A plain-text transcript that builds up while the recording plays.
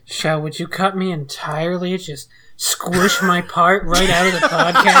Michelle, would you cut me entirely? Just squish my part right out of the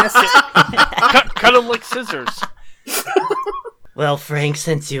podcast? Cut him like scissors. Well, Frank,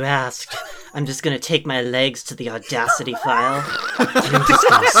 since you asked, I'm just gonna take my legs to the Audacity file. I'm just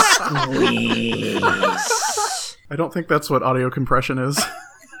gonna squeeze. I don't think that's what audio compression is.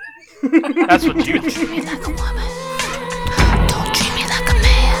 That's what you Treat me like a woman. Don't treat me like a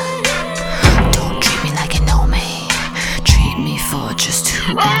man. Don't treat me like you know me. Treat me for just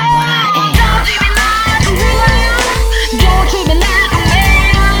who and what I am. Don't treat me like a woman. Don't treat me like a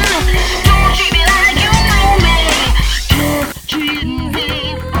man. Don't treat me like you know me. Don't treat me.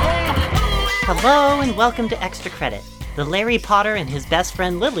 Hello and welcome to Extra Credit, the Larry Potter and his best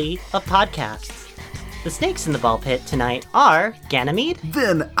friend Lily of podcasts. The snakes in the ball pit tonight are Ganymede,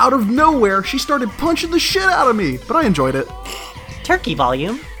 Then, out of nowhere, she started punching the shit out of me, but I enjoyed it. Turkey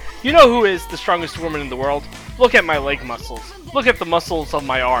Volume, You know who is the strongest woman in the world? Look at my leg muscles. Look at the muscles of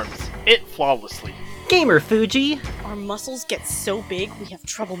my arms. It flawlessly. Gamer Fuji, Our muscles get so big we have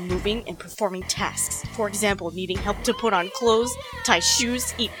trouble moving and performing tasks. For example, needing help to put on clothes, tie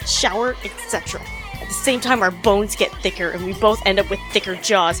shoes, eat, shower, etc. At the same time, our bones get thicker and we both end up with thicker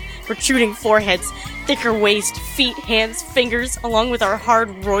jaws, protruding foreheads, thicker waist, feet, hands, fingers, along with our hard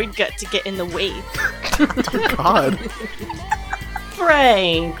roid gut to get in the way. God.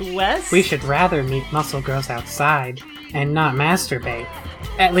 Frank West, We should rather meet muscle girls outside and not masturbate.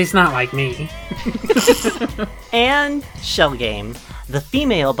 At least not like me. and Shell Game. The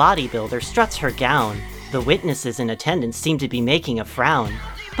female bodybuilder struts her gown. The witnesses in attendance seem to be making a frown.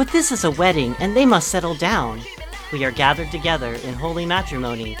 But this is a wedding, and they must settle down. We are gathered together in holy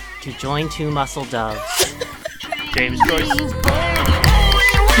matrimony to join two muscle doves. James Joyce. Don't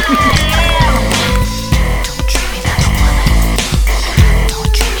treat me like a woman.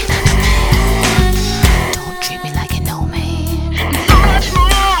 Don't treat me like a man. Don't treat me like you know me.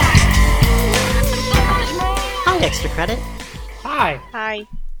 Hi, Extra Credit. Hi. Hi.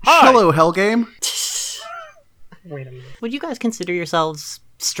 Hi. Hello, Hellgame. Wait a minute. Would you guys consider yourselves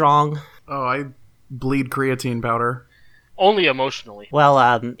strong? Oh, I bleed creatine powder. Only emotionally.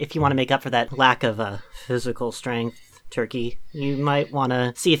 Well, if you want to make up for that lack of physical strength, Turkey, you might want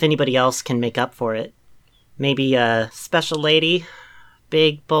to see if anybody else can make up for it. Maybe a special lady,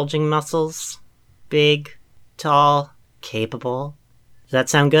 big bulging muscles, big, tall, capable. Does that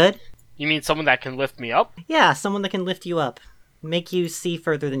sound good? You mean someone that can lift me up? Yeah, someone that can lift you up, make you see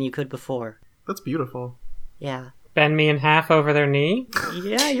further than you could before. That's beautiful. Yeah. Bend me in half over their knee?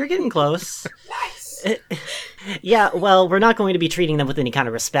 Yeah, you're getting close. Nice. Yeah, well, we're not going to be treating them with any kind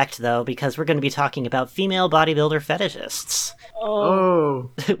of respect, though, because we're going to be talking about female bodybuilder fetishists. Oh.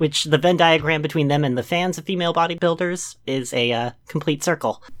 Which the Venn diagram between them and the fans of female bodybuilders is a complete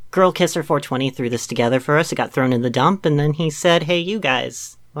circle. Girl Kisser 420 threw this together for us. It got thrown in the dump, and then he said, "Hey, you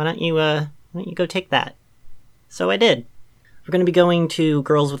guys, why don't you go take that?" So I did. We're going to be going to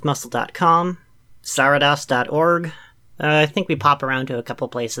girlswithmuscle.com, Stardust.org. I think we pop around to a couple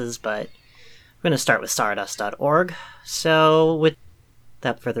places, but we're going to start with Stardust.org. So,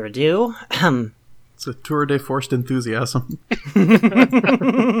 without further ado, It's a tour de forced enthusiasm.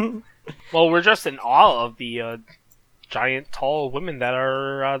 Well, we're just in awe of the giant, tall women that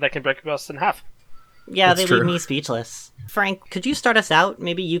are that can break us in half. yeah, That's they leave true. me speechless. Frank, could you start us out?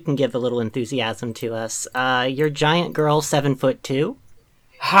 Maybe you can give a little enthusiasm to us. You're giant girl, 7'2".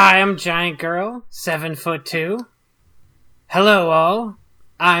 Hi, I'm Giant Girl, 7'2". Hello, all.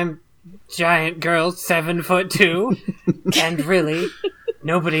 I'm Giant Girl, 7'2". And really,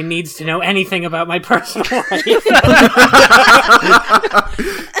 nobody needs to know anything about my personal life.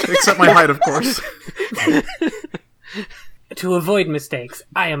 Except my height, of course. To avoid mistakes,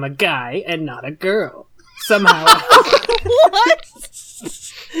 I am a guy and not a girl. Somehow. What?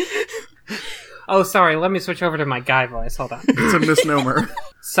 Oh, sorry, let me switch over to my guy voice. Hold on. It's a misnomer.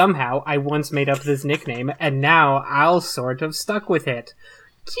 Somehow, I once made up this nickname, and now I'll sort of stuck with it.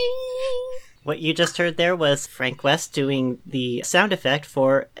 What you just heard there was Frank West doing the sound effect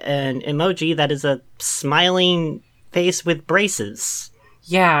for an emoji that is a smiling face with braces.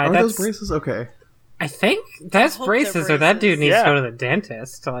 Yeah, Are that's... those braces? Okay. I think that's hope they're braces, or that dude braces. needs Yeah. to go to the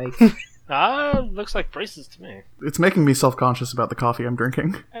dentist. Like, Looks like braces to me. It's making me self-conscious about the coffee I'm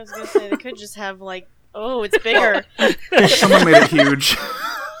drinking. I was gonna say, they could just have, like, oh, it's bigger. Someone made it huge.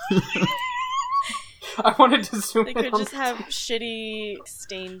 I wanted to zoom They in could on just have shitty,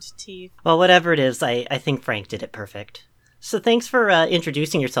 stained teeth. Well, whatever it is, I think Frank did it perfect. So thanks for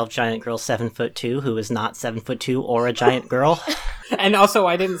introducing yourself, Giant Girl 7'2", who is not 7'2" or a giant girl. And also,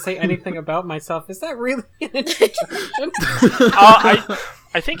 I didn't say anything about myself. Is that really an introduction?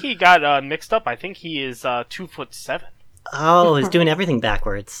 I think he got mixed up. I think he is 2'7". Oh, he's doing everything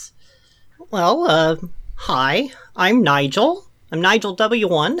backwards. Well, hi, I'm Nigel. I'm Nigel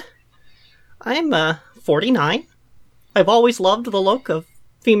W1. I'm, 49. I've always loved the look of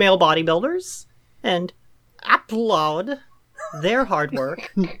female bodybuilders and applaud their hard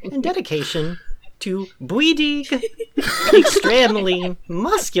work and dedication to breeding extremely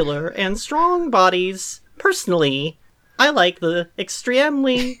muscular and strong bodies. Personally, I like the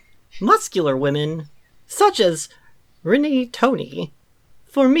extremely muscular women, such as Renee Tony.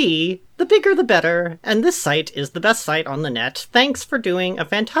 For me, the bigger the better, and this site is the best site on the net. Thanks for doing a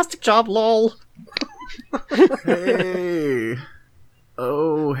fantastic job, lol. Hey.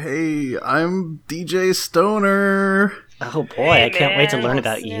 Oh, hey, I'm DJ Stoner. Oh boy, I can't wait to learn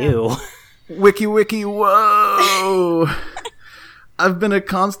about you. Wiki, whoa! I've been a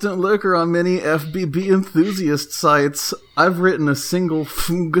constant lurker on many FBB enthusiast sites. I've written a single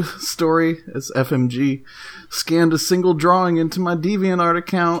FMG story, as FMG, scanned a single drawing into my DeviantArt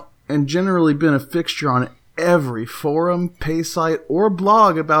account, and generally been a fixture on every forum, pay site, or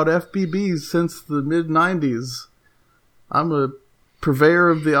blog about FBBs since the mid-90s. I'm a purveyor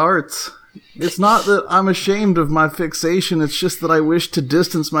of the arts. It's not that I'm ashamed of my fixation, it's just that I wish to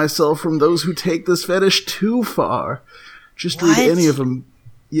distance myself from those who take this fetish too far. Just read any of them.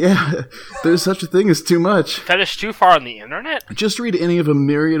 Yeah, there's such a thing as too much. Fetish too far on the internet? Just read any of a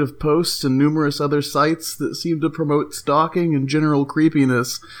myriad of posts and numerous other sites that seem to promote stalking and general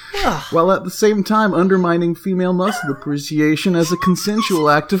creepiness, while at the same time undermining female muscle appreciation as a consensual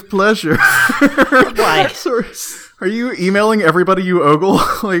act of pleasure. Why? Sorry. Are you emailing everybody you ogle?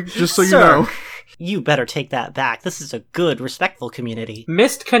 Like, just so you Sir, know. you better take that back. This is a good, respectful community.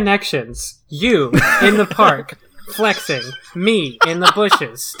 Missed connections. You in the park, flexing. Me in the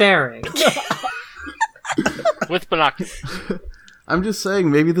bushes, staring. With binoculars. I'm just saying,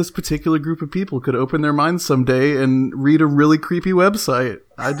 maybe this particular group of people could open their minds someday and read a really creepy website.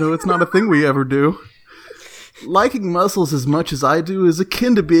 I know it's not a thing we ever do. Liking muscles as much as I do is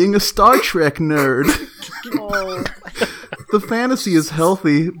akin to being a Star Trek nerd. Oh. The fantasy is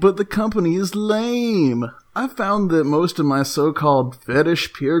healthy, but the company is lame. I found that most of my so-called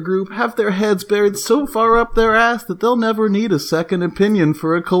fetish peer group have their heads buried so far up their ass that they'll never need a second opinion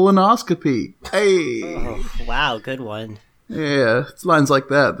for a colonoscopy. Hey! Oh, wow, good one. Yeah, it's lines like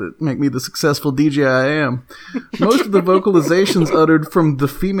that that make me the successful DJ I am. Most of the vocalizations uttered from the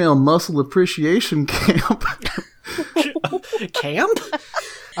female muscle appreciation camp. Camp?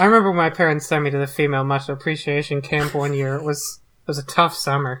 I remember my parents sent me to the female muscle appreciation camp one year. It was a tough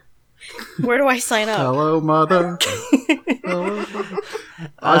summer. Where do I sign up? Hello, mother.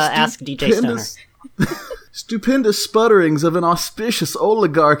 Ask DJ Stoner. Stupendous sputterings of an auspicious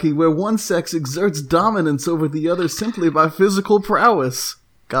oligarchy where one sex exerts dominance over the other simply by physical prowess.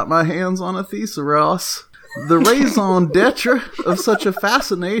 Got my hands on a thesaurus. The raison d'etre of such a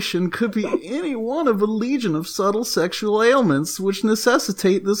fascination could be any one of a legion of subtle sexual ailments which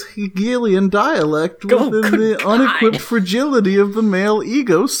necessitate this Hegelian dialect within the unequipped fragility of the male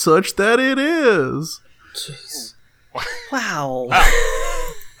ego such that it is. Jeez. Wow.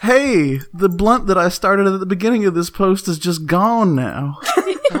 Hey, the blunt that I started at the beginning of this post is just gone now.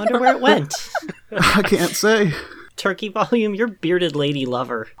 I wonder where it went. I can't say. Turkey Volume, you're bearded lady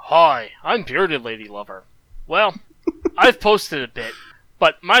lover. Hi, I'm Bearded Lady Lover. Well, I've posted a bit,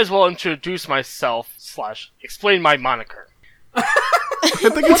 but might as well introduce myself / explain my moniker. I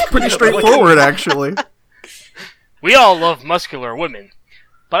think it's pretty straightforward, actually. We all love muscular women,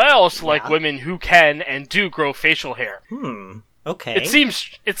 but I also like women who can and do grow facial hair. Okay. It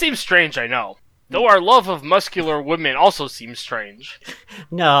seems strange, I know. Though our love of muscular women also seems strange.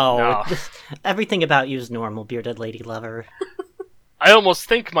 No. Everything about you is normal, bearded lady lover. I almost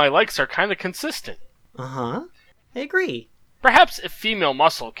think my likes are kinda consistent. Uh-huh. I agree. Perhaps if female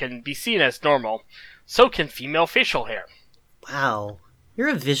muscle can be seen as normal, so can female facial hair. Wow. You're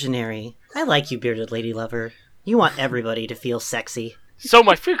a visionary. I like you, bearded lady lover. You want everybody to feel sexy. So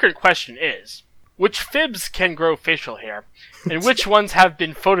my frequent question is, which fibs can grow facial hair, and which ones have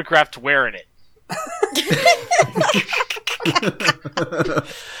been photographed wearing it?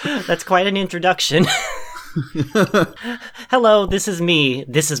 That's quite an introduction. Hello, this is me.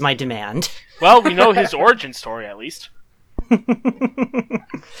 This is my demand. Well, we know his origin story, at least.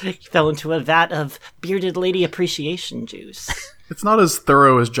 He fell into a vat of bearded lady appreciation juice. It's not as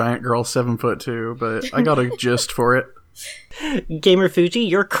thorough as Giant Girl 7'2", but I got a gist for it. Gamer Fuji,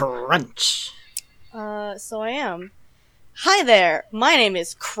 you're crunch. So I am. Hi there, my name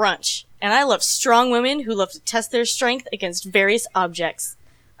is Crunch, and I love strong women who love to test their strength against various objects.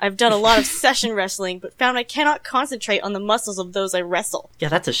 I've done a lot of session wrestling, but found I cannot concentrate on the muscles of those I wrestle. Yeah,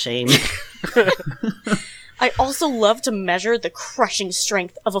 that's a shame. I also love to measure the crushing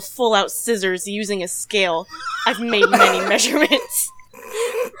strength of a full-out scissors using a scale. I've made many measurements.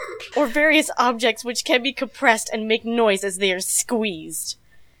 Or various objects which can be compressed and make noise as they are squeezed.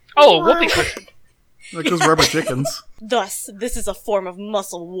 Oh, a whoopee cushion. Like those rubber chickens. Thus, this is a form of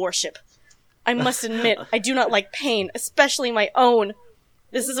muscle worship. I must admit, I do not like pain, especially my own.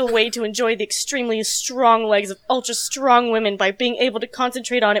 This is a way to enjoy the extremely strong legs of ultra-strong women by being able to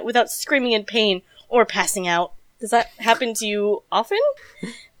concentrate on it without screaming in pain or passing out. Does that happen to you often?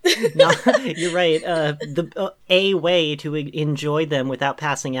 No, you're right. A way to enjoy them without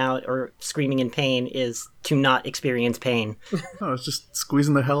passing out or screaming in pain is to not experience pain. Oh, it's just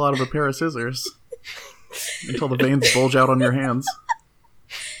squeezing the hell out of a pair of scissors until the veins bulge out on your hands.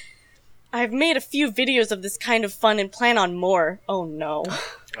 I've made a few videos of this kind of fun and plan on more. Oh no.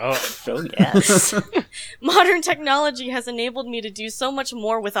 Oh. Oh, yes. Modern technology has enabled me to do so much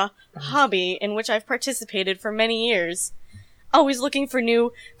more with a hobby in which I've participated for many years. Always looking for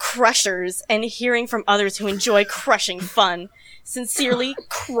new crushers and hearing from others who enjoy crushing fun. Sincerely,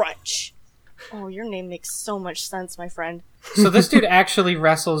 Crunch. Oh, your name makes so much sense, my friend. So this dude actually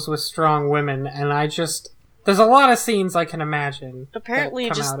wrestles with strong women, and there's a lot of scenes I can imagine. Apparently,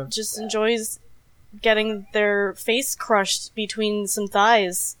 that come out of just that. enjoys getting their face crushed between some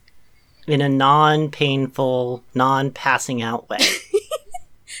thighs. In a non-painful, non-passing out way.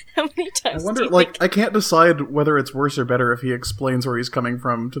 How many I times wonder, do you like, think? I can't decide whether it's worse or better if he explains where he's coming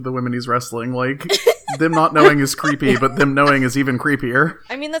from to the women he's wrestling. Like, them not knowing is creepy, but them knowing is even creepier.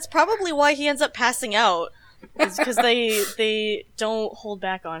 I mean, that's probably why he ends up passing out. It's because they don't hold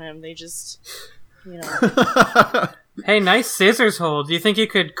back on him. They just, you know. Hey, nice scissors hold. Do you think you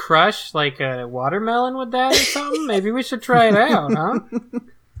could crush, like, a watermelon with that or something? Maybe we should try it out, huh?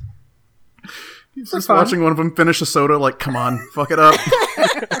 He's For just fun. watching one of them finish a soda, like, come on, fuck it up.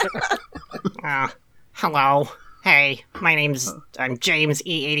 Hello. Hey, I'm James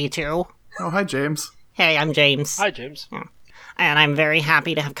E82. Oh, hi, James. Hey, I'm James. Hi, James. And I'm very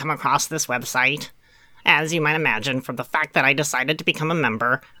happy to have come across this website. As you might imagine from the fact that I decided to become a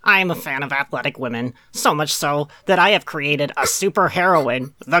member, I am a fan of athletic women, so much so that I have created a super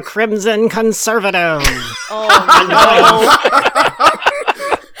heroine, the Crimson Conservative.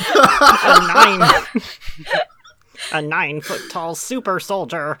 A 9-foot-tall super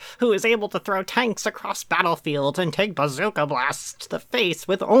soldier who is able to throw tanks across battlefields and take bazooka blasts to the face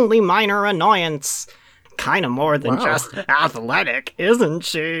with only minor annoyance. Kinda more than Wow. just athletic, isn't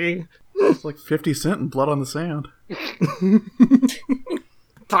she? It's like 50 Cent and Blood on the Sand.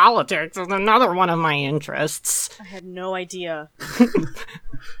 Politics is another one of my interests. I had no idea.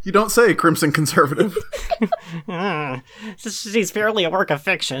 You don't say, Crimson Conservative. She's fairly a work of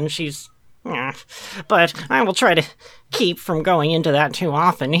fiction. But I will try to keep from going into that too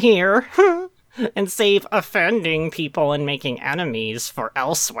often here. And save offending people and making enemies for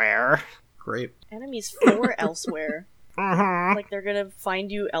elsewhere. Great. Enemies for elsewhere. Uh-huh. Like they're gonna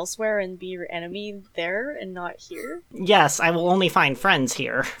find you elsewhere and be your enemy there and not here? Yes, I will only find friends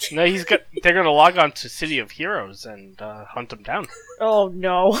here. No, they're gonna log on to City of Heroes and hunt him down. Oh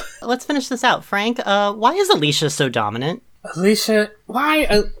no. Let's finish this out, Frank. Why is Alicia so dominant? Alicia, why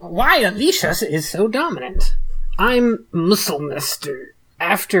Alicia is so dominant? I'm Muslimester.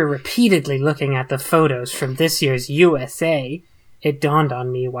 After repeatedly looking at the photos from this year's USA, it dawned on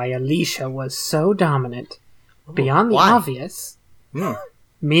me why Alicia was so dominant. Beyond the why? obvious,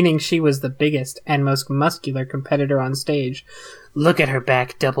 meaning she was the biggest and most muscular competitor on stage. Look at her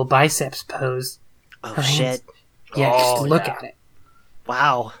back double biceps pose. Oh, Her shit. hands- Yeah, Oh, just look yeah. at it.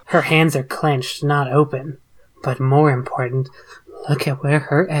 Wow. Her hands are clenched, not open. But more important, look at where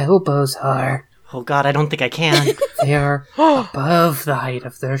her elbows are. Oh god, I don't think I can. They are above the height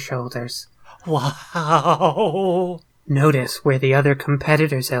of their shoulders. Wow. Notice where the other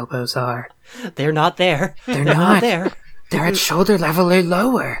competitors' elbows are. They're not there. They're not not. there. They're at shoulder level or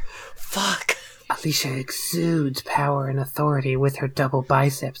lower. Fuck. Alicia exudes power and authority with her double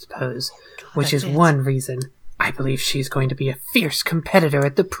biceps pose, which is that's it. one reason I believe she's going to be a fierce competitor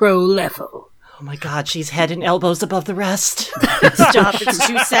at the pro level. Oh my god, she's head and elbows above the rest. Stop, it's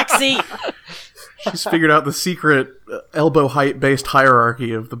too sexy. She's figured out the secret elbow height-based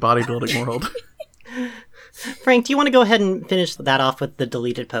hierarchy of the bodybuilding world. Frank, do you want to go ahead and finish that off with the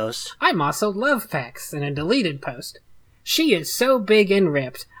deleted post? I'm also Love Facts in a deleted post. She is so big and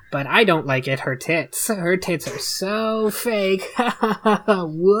ripped, but I don't like it her tits. Her tits are so fake.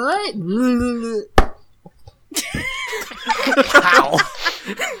 What? Wow.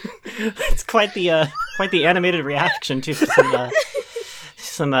 It's quite the animated reaction to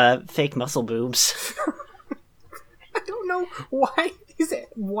some fake muscle boobs. I don't know why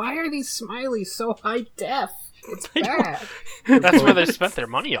Why are these smileys so high def? It's bad. That's where they spent their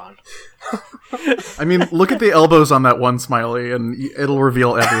money on. I mean, look at the elbows on that one smiley, and it'll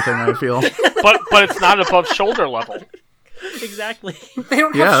reveal everything, I feel. But it's not above shoulder level. Exactly. They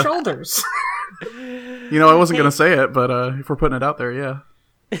don't Yeah. have shoulders. You know, I wasn't going to say it, but if we're putting it out there, yeah.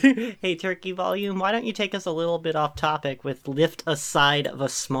 Hey, Turkey Volume, why don't you take us a little bit off topic with lift aside of a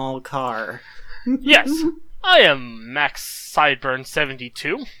small car? Yes, I am Max Sideburn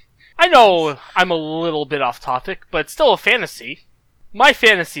 72. I know I'm a little bit off topic, but it's still a fantasy. My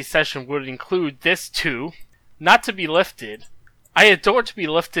fantasy session would include this too. Not to be lifted. I adore to be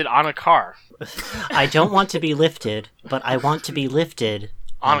lifted on a car. I don't want to be lifted, but I want to be lifted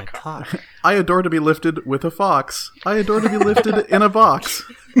on a car. I adore to be lifted with a fox. I adore to be lifted in a box.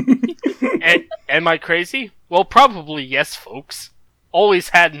 Am I crazy? Well, probably yes, folks. Always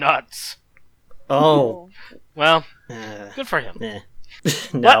had nuts. Oh. Well, Uh, good for him. eh.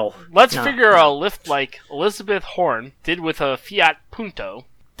 No. Let's No. figure a lift like Elizabeth Horn did with a Fiat Punto.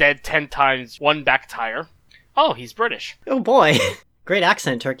 Dead 10 times, one back tire. Oh, he's British. Oh boy. Great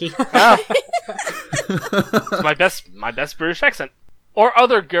accent, Turkey. It's my best British accent. Or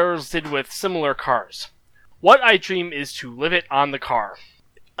other girls did with similar cars. What I dream is to live it on the car.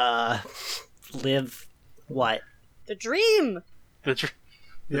 Live what? The dream. The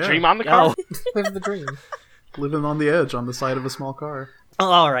Yeah. dream on the car? Oh. Live the dream. Living on the edge on the side of a small car.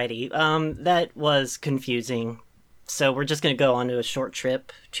 Alrighty, that was confusing. So we're just gonna go on to a short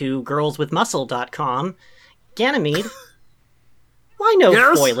trip to girlswithmuscle.com. Ganymede, why no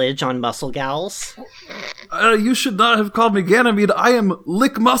Yes? foliage on muscle gals? You should not have called me Ganymede. I am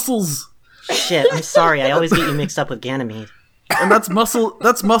Lick Muscles. Shit, I'm sorry, I always get you mixed up with Ganymede. And that's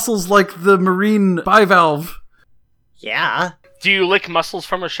muscles like the marine bivalve. Yeah, Do you lick muscles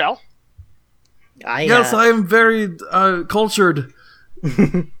from a shell? Yes, I am very cultured.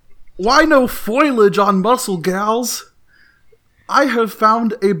 Why no foliage on muscle gals? I have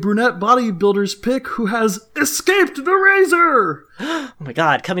found a brunette bodybuilder's pick who has escaped the razor. Oh my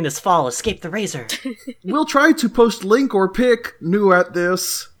god, coming this fall, escape the razor. We'll try to post link or pic new at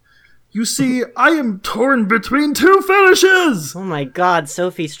this. You see, I am torn between two fetishes. Oh my god,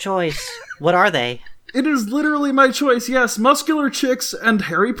 Sophie's choice. What are they? It is literally my choice, yes. Muscular chicks and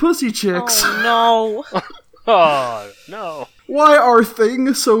hairy pussy chicks. Oh no. Oh, no. Why are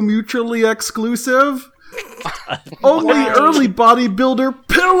things so mutually exclusive? Only early bodybuilder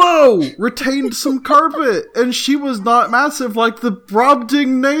Pillow retained some carpet, and she was not massive like the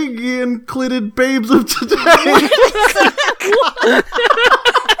Brobdingnagian clitted babes of today.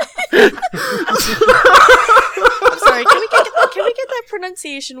 I'm sorry. Can we get that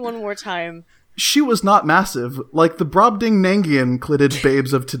pronunciation one more time? She was not massive like the Brobdingnagian clitted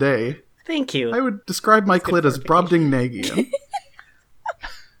babes of today. Thank you. I would describe my clit as Brobdingnagian.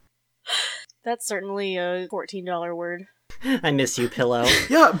 That's certainly a $14 word. I miss you, Pillow.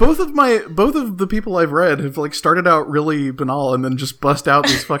 Yeah, both of the people I've read have like started out really banal and then just bust out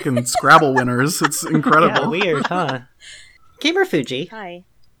these fucking Scrabble winners. It's incredible. Yeah, weird, huh? Gamer Fuji, Hi.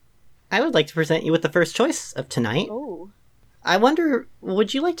 I would like to present you with the first choice of tonight. Oh. I wonder,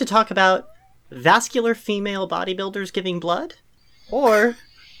 would you like to talk about vascular female bodybuilders giving blood? Or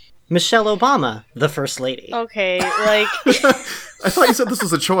Michelle Obama, the First Lady? Okay, like... I thought you said this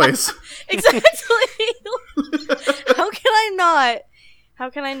was a choice. Exactly! How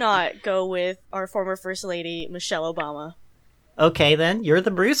can I not go with our former First Lady, Michelle Obama? Okay then, you're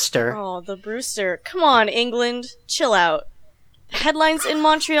the Brewster. Oh, the Brewster. Come on, England. Chill out. Headlines in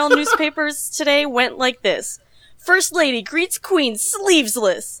Montreal newspapers today went like this. First Lady greets Queen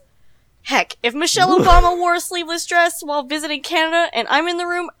sleeveless. Heck, if Michelle Obama wore a sleeveless dress while visiting Canada and I'm in the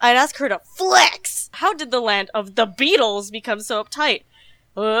room, I'd ask her to flex! How did the land of the Beatles become so uptight?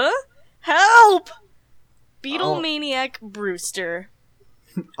 Help! Beatlemaniac Brewster.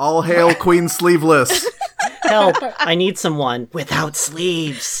 All hail Queen Sleeveless. Help, I need someone without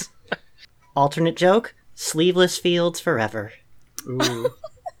sleeves. Alternate joke, sleeveless fields forever. Ooh.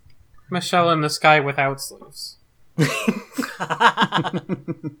 Michelle in the sky without sleeves.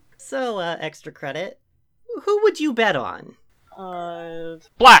 So, extra credit. Who would you bet on?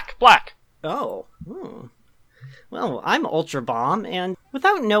 Black. Oh. Well, I'm Ultra Bomb, and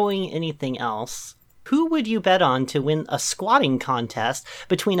without knowing anything else, who would you bet on to win a squatting contest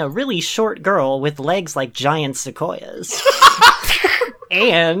between a really short girl with legs like giant sequoias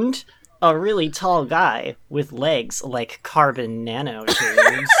and a really tall guy with legs like carbon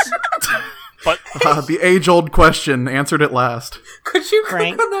nanotubes? But The age-old question answered at last. Could you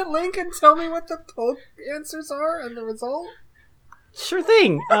Frank? click on that link and tell me what the poll answers are and the result? Sure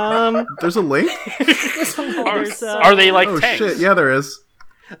thing. There's a link? Are they like Oh, tanks? shit. Yeah, there is.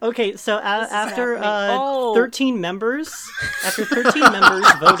 Okay, so after happening. Oh. 13 members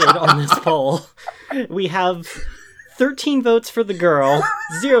voted on this poll, we have 13 votes for the girl,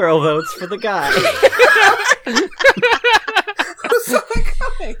 0 votes for the guy.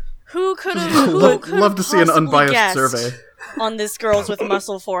 Who could have Love to see an unbiased survey. on this Girls with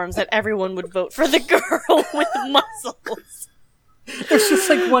Muscle forums that everyone would vote for the girl with muscles? It's just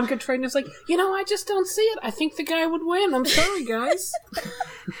like one could trade and it's like, I just don't see it. I think the guy would win. I'm sorry, guys.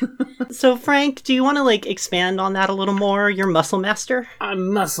 So, Frank, do you want to, expand on that a little more? You're Muscle Master?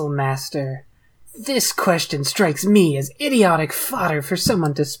 I'm Muscle Master. This question strikes me as idiotic fodder for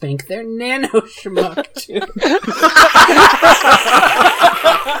someone to spank their nano schmuck to.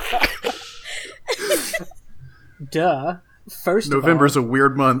 Duh. First November's a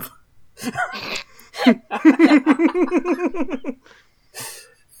weird month.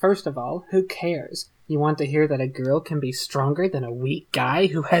 First of all, who cares? You want to hear that a girl can be stronger than a weak guy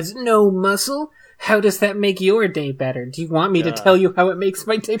who has no muscle? How does that make your day better? Do you want me to tell you how it makes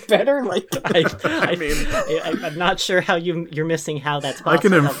my day better? I'm not sure how you're missing how that's possible. I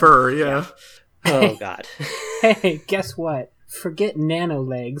can infer, yeah. Oh, God. Hey, guess what? Forget nano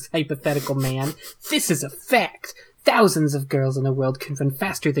legs, hypothetical man. This is a fact. Thousands of girls in the world can run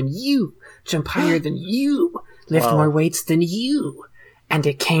faster than you, jump higher than you, lift more weights than you. And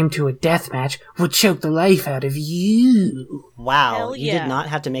it came to a death match, would choke the life out of you. Wow, Hell you yeah. did not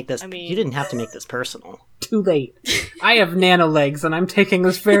have to make this. I mean- You didn't have to make this personal. Too late. I have nano legs, and I'm taking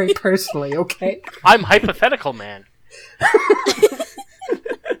this very personally, okay? I'm hypothetical man.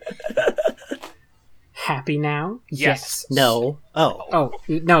 Happy now? Yes. No. Oh. Oh,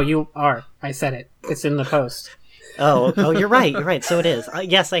 no, you are. I said it. It's in the post. Oh, you're right. You're right. So it is.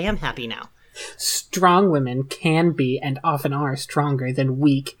 Yes, I am happy now. Strong women can be and often are stronger than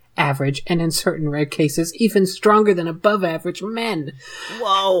weak, average, and in certain rare cases, even stronger than above average men.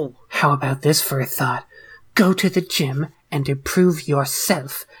 Whoa. How about this for a thought? Go to the gym and improve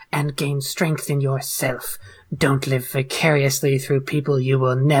yourself and gain strength in yourself. Don't live vicariously through people you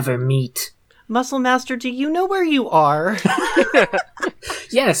will never meet. Muscle Master, do you know where you are?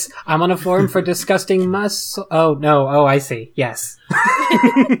 Yes, I'm on a forum for disgusting muscle. Oh, no. Oh, I see. Yes.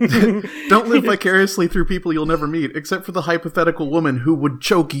 Don't live vicariously through people you'll never meet, except for the hypothetical woman who would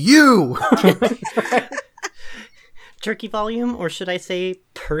choke you! Turkey volume, or should I say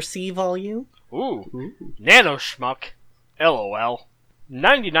Percy volume? Ooh. Nano schmuck. LOL.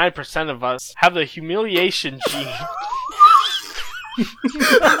 99% of us have the humiliation gene.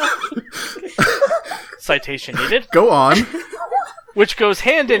 Citation needed. Go on. Which goes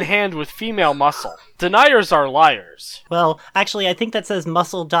hand in hand with female muscle. Deniers are liars. Well, actually, I think that says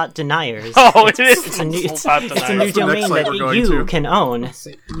muscle.deniers. Oh, it is. It's a new, it's muscle.deniers. a new That's the next domain site that we're going you to. can own.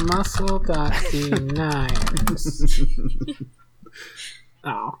 Muscle.deniers.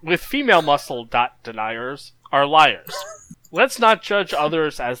 Oh. With female muscle.deniers are liars. Let's not judge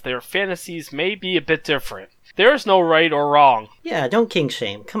others as their fantasies may be a bit different. There is no right or wrong. Yeah, don't kink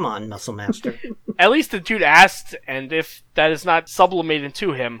shame. Come on, Muscle Master. At least the dude asked, and if that is not sublimated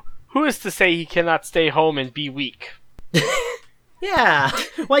to him, who is to say he cannot stay home and be weak? Yeah,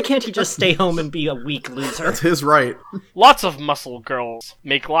 why can't he just stay home and be a weak loser? That's his right. Lots of muscle girls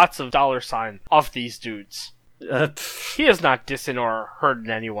make lots of $sign off these dudes. He is not dissing or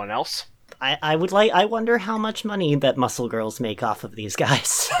hurting anyone else. I wonder how much money that muscle girls make off of these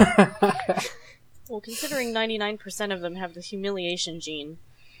guys. Well, considering 99% of them have the humiliation gene.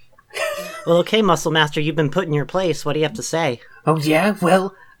 Well, okay, Muscle Master, you've been put in your place. What do you have to say? Oh, yeah?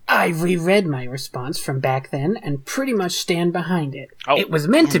 Well, I reread my response from back then and pretty much stand behind it. Oh. It was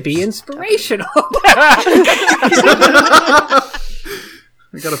meant to be inspirational.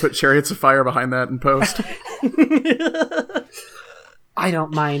 We gotta put Chariots of Fire behind that in post. I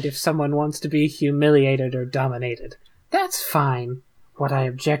don't mind if someone wants to be humiliated or dominated. That's fine. What I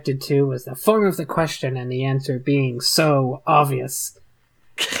objected to was the form of the question and the answer being so obvious.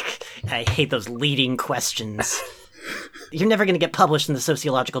 I hate those leading questions. You're never going to get published in the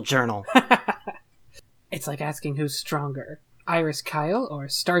Sociological Journal. It's like asking who's stronger, Iris Kyle or a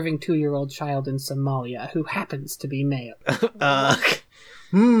starving 2-year-old child in Somalia who happens to be male.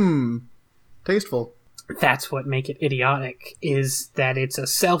 Tasteful. That's what make it idiotic, is that it's a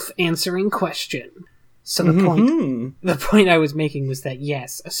self-answering question. So the point I was making was that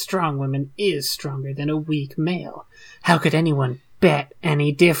yes, a strong woman is stronger than a weak male. How could anyone bet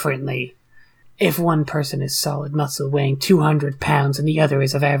any differently? If one person is solid muscle weighing 200 pounds and the other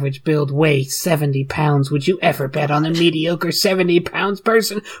is of average build weighing 70 pounds, would you ever bet on a mediocre 70 pounds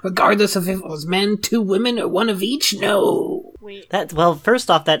person, regardless of if it was men, 2 women, or one of each? No. Wait. Well,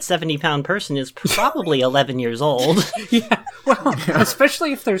 first off, that 70-pound person is probably 11 years old. Yeah, well,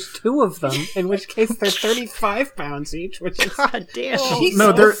 especially if there's 2 of them, in which case they're 35 pounds each, which is... God damn. Jesus.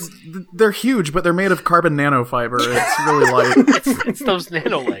 No, they're huge, but they're made of carbon nanofiber. It's really light. It's those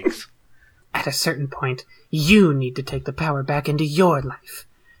nano legs. At a certain point, you need to take the power back into your life.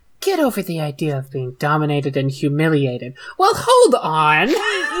 Get over the idea of being dominated and humiliated. Well, hold on!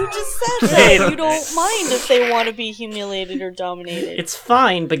 You just said Wait that a you don't mind if they want to be humiliated or dominated. It's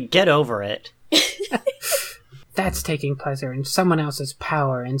fine, but get over it. That's taking pleasure in someone else's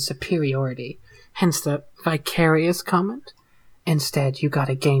power and superiority. Hence the vicarious comment. Instead, you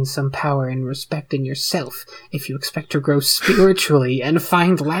gotta gain some power and respect in yourself if you expect to grow spiritually and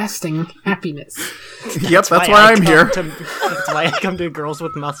find lasting happiness. Yep, that's why I'm here. That's why I come to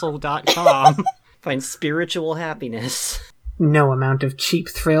girlswithmuscle.com. Find spiritual happiness. No amount of cheap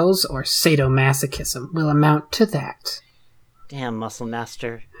thrills or sadomasochism will amount to that. Damn, Muscle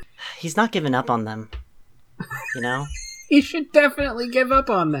Master. He's not giving up on them. You know? You should definitely give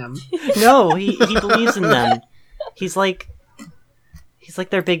up on them. No, he believes in them. He's like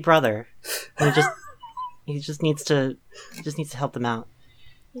their big brother. And he just needs to help them out.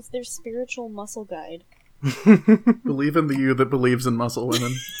 He's their spiritual muscle guide. Believe in the you that believes in muscle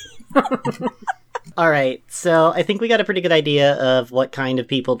women. Alright, so I think we got a pretty good idea of what kind of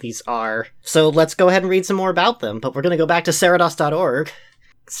people these are. So let's go ahead and read some more about them, but we're going to go back to Sarados.org.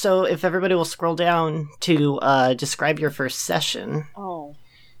 So if everybody will scroll down to describe your first session. Oh.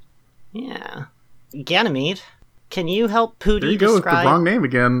 Yeah. Ganymede, can you help Pooty There you go with the describe... wrong name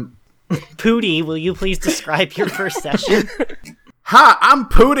again. Pooty, will you please describe your first session? Hi, I'm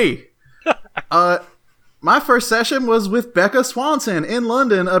Pooty. My first session was with Becca Swanson in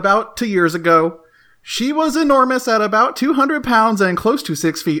London about 2 years ago. She was enormous at about 200 pounds and close to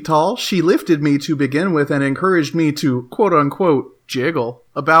 6 feet tall. She lifted me to begin with and encouraged me to quote-unquote jiggle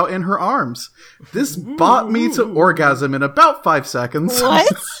about in her arms. This brought me to orgasm in about 5 seconds.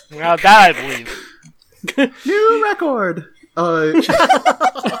 What? Now that I believe. New record!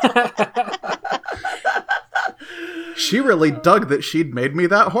 She really dug that she'd made me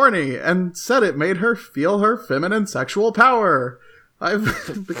that horny, and said it made her feel her feminine sexual power. I've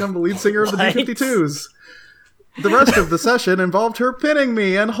become the lead singer of the What? B-52s. The rest of the session involved her pinning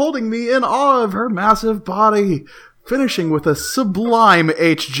me and holding me in awe of her massive body, finishing with a sublime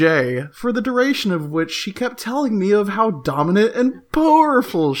HJ, for the duration of which she kept telling me of how dominant and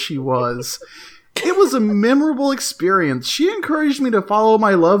powerful she was. It was a memorable experience. She encouraged me to follow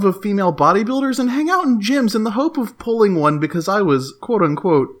my love of female bodybuilders and hang out in gyms in the hope of pulling one because I was,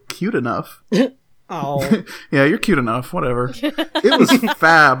 quote-unquote, cute enough. Oh. Yeah, you're cute enough, whatever. It was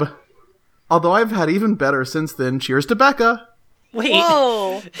fab. Although I've had even better since then. Cheers to Becca. Wait.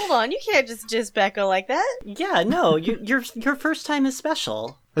 Whoa! Hold on, you can't just jizz Becca like that. Yeah, no, your first time is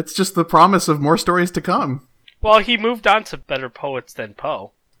special. It's just the promise of more stories to come. Well, he moved on to better poets than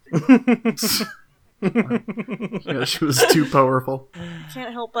Poe. Yeah, she was too powerful.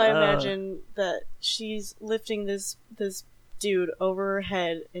 Can't help but imagine that she's lifting this dude over her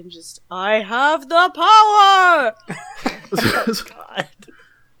head and just, I have the power! God.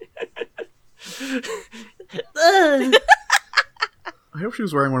 Ugh. I hope she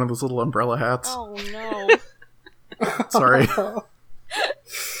was wearing one of those little umbrella hats. Oh no. Sorry.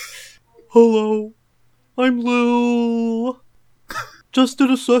 Hello, I'm Lil. Just did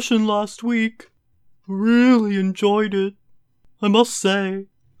a session last week. Really enjoyed it. I must say,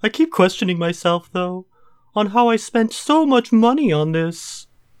 I keep questioning myself, though, on how I spent so much money on this.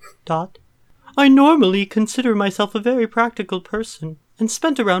 I normally consider myself a very practical person, and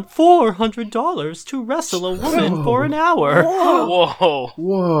spent around $400 to wrestle a woman for an hour. Whoa.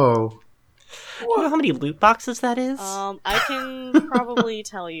 Whoa. You know how many loot boxes that is? I can probably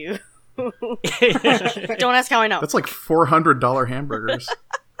tell you. Don't ask how I know. That's like $400 hamburgers.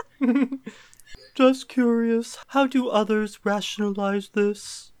 Just curious, how do others rationalize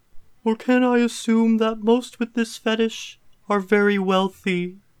this? Or can I assume that most with this fetish are very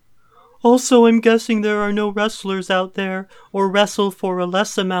wealthy? Also, I'm guessing there are no wrestlers out there or wrestle for a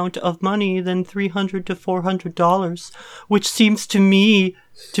less amount of money than $300 to $400, which seems to me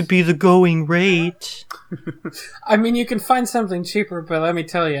to be the going rate. I mean, you can find something cheaper, but let me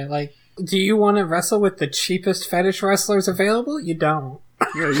tell you, like, do you want to wrestle with the cheapest fetish wrestlers available? You don't.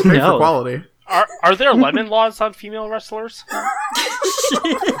 Yeah, you pay No. for quality. Are there lemon laws on female wrestlers?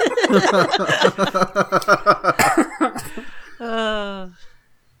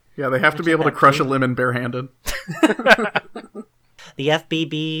 Yeah, they have to be able to crush a lemon barehanded. The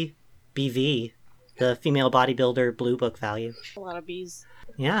FBB-BV, the female bodybuilder blue book value. A lot of bees.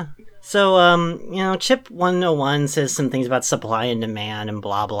 Yeah. So, Chip 101 says some things about supply and demand and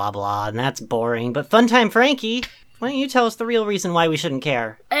blah, blah, blah, and that's boring. But Funtime Frankie, why don't you tell us the real reason why we shouldn't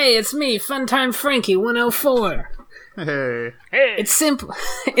care? Hey, it's me, Funtime Frankie 104. Hey. It's simple.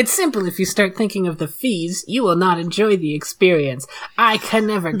 It's simple. If you start thinking of the fees, you will not enjoy the experience. I can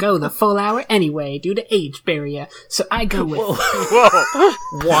never go the full hour anyway due to age barrier, so I go with Whoa.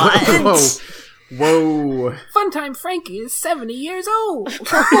 What? Whoa. Funtime Frankie is 70 years old.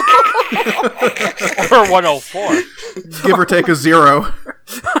 Or 104. Give or take a 0.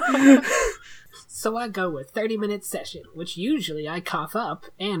 So I go with 30-minute session, which usually I cough up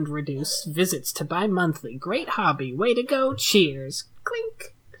and reduce visits to bi-monthly. Great hobby. Way to go. Cheers.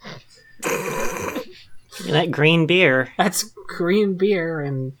 Clink. That green beer. That's green beer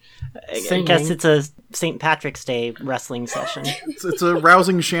and singing. I guess it's a St. Patrick's Day wrestling session. It's a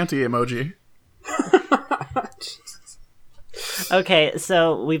rousing shanty emoji. Okay,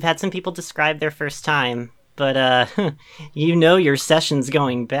 so we've had some people describe their first time, but your session's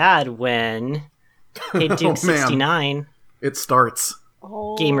going bad when Hey Duke 69. It starts.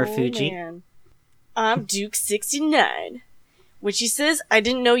 Oh, Gamer Fuji. Man. I'm Duke 69. When she says, I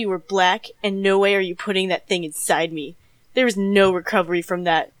didn't know you were black, and no way are you putting that thing inside me. There is no recovery from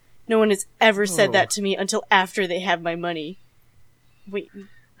that. No one has ever said that to me until after they have my money. Wait,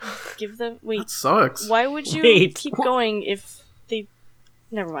 give them... Wait, That sucks. why would you Wait. keep going if they...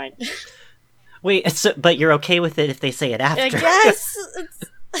 Never mind. Wait, but you're okay with it if they say it after? I guess.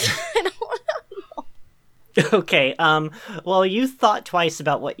 I don't know. Okay, well, you thought twice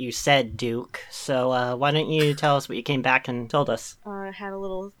about what you said, Duke, so why don't you tell us what you came back and told us?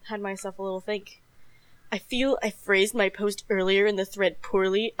 Had myself a little think. I feel I phrased my post earlier in the thread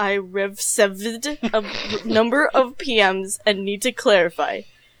poorly. I revseved a number of PMs and need to clarify.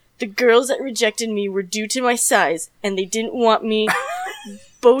 The girls that rejected me were due to my size, and they didn't want me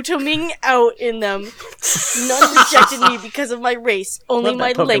bottoming out in them. None rejected me because of my race, only Love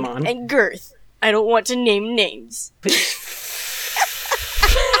my that length Pokemon. and girth. I don't want to name names.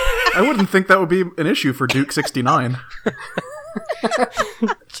 I wouldn't think that would be an issue for Duke 69.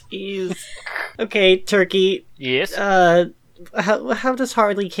 Jeez. Okay, Turkey, Yes. how does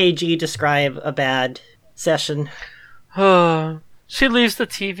Harley KG describe a bad session? She leaves the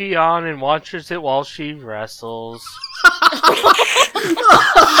TV on and watches it while she wrestles.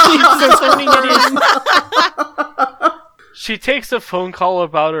 She takes a phone call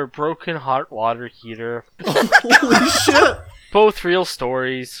about her broken hot water heater. Holy shit! Both real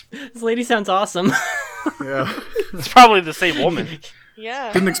stories. This lady sounds awesome. Yeah. It's probably the same woman.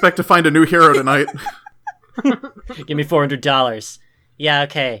 Yeah. Didn't expect to find a new hero tonight. Give me $400. Yeah,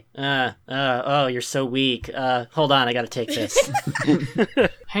 okay. Oh, you're so weak. Hold on, I gotta take this.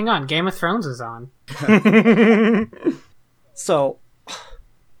 Hang on, Game of Thrones is on. So,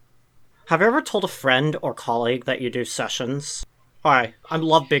 have you ever told a friend or colleague that you do sessions? Hi, I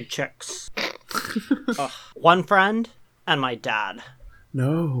love big chicks. One friend and my dad.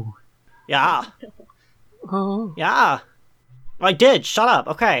 No. Yeah. Oh. Yeah. I did. Shut up.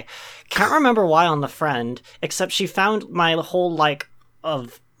 Okay. Can't remember why on the friend, except she found my whole,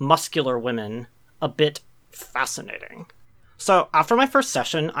 of muscular women a bit fascinating. So, after my first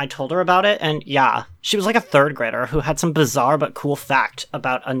session, I told her about it, and yeah, she was like a third grader who had some bizarre but cool fact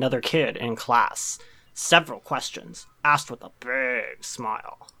about another kid in class. Several questions, asked with a big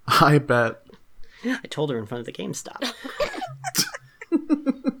smile. I bet. I told her in front of the GameStop.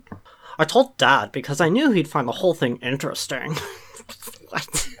 I told Dad because I knew he'd find the whole thing interesting.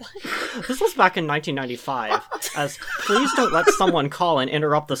 What? This was back in 1995, as Please Don't Let Someone Call and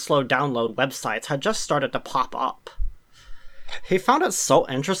Interrupt the Slow Download websites had just started to pop up. He found it so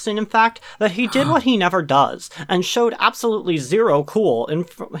interesting, in fact, that he did what he never does, and showed absolutely zero cool in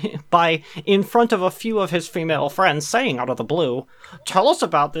front of a few of his female friends saying out of the blue, "Tell us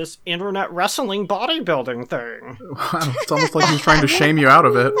about this internet wrestling bodybuilding thing." Wow, it's almost like he's trying to shame you out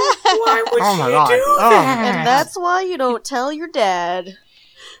of it. Why would Oh my she god. do Oh, that? And that's why you don't tell your dad.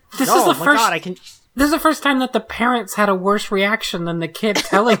 This oh is the my first. god, I can... This is the first time that the parents had a worse reaction than the kid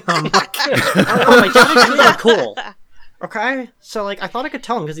telling them. Like, Oh, my dad is really cool. Okay? So, I thought I could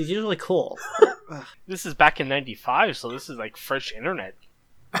tell him because he's usually cool. This is back in 95, so this is like fresh internet.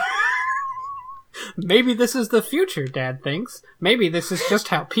 maybe this is the future, Dad thinks. Maybe this is just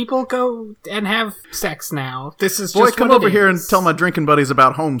how people go and have sex now. This is Boy, just come what over it here and is. tell my drinking buddies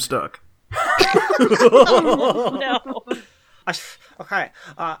about Homestuck. No.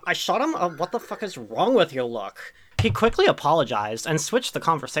 I shot him. What the fuck is wrong with you? Look, He quickly apologized and switched the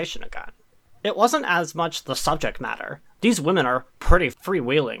conversation again. It wasn't as much the subject matter. These women are pretty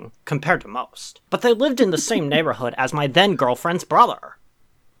freewheeling compared to most. But they lived in the same neighborhood as my then-girlfriend's brother.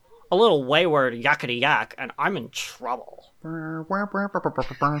 A little wayward yakety yak, and I'm in trouble. Damn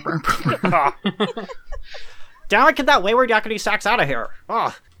it, get that wayward yakety sax out of here.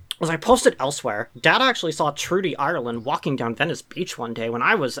 Ugh. As I posted elsewhere, Dad actually saw Trudy Ireland walking down Venice Beach one day when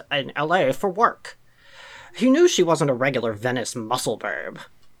I was in LA for work. He knew she wasn't a regular Venice muscle babe.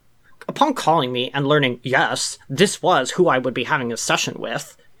 Upon calling me and learning, yes, this was who I would be having a session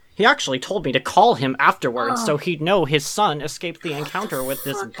with, he actually told me to call him afterwards so he'd know his son escaped the encounter with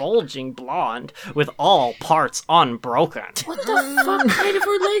this bulging blonde with all parts unbroken. What the fuck kind of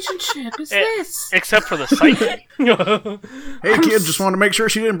relationship is this? Except for the psyche. Hey kid, just wanted to make sure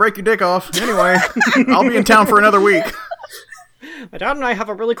she didn't break your dick off. Anyway, I'll be in town for another week. My dad and I have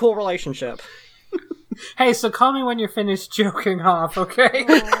a really cool relationship. Hey, so call me when you're finished joking off, okay?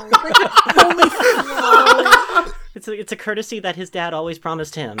 It's a courtesy that his dad always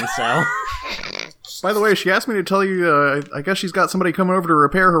promised him, so... By the way, she asked me to tell you, I guess she's got somebody coming over to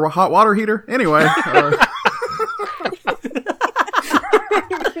repair her hot water heater. Anyway.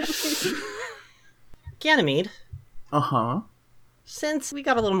 Ganymede. Uh-huh. Since we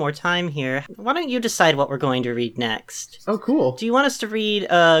got a little more time here, why don't you decide what we're going to read next? Oh, cool. Do you want us to read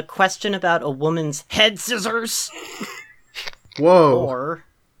a question about a woman's head scissors? Whoa. Or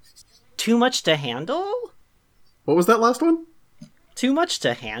too much to handle? What was that last one? Too much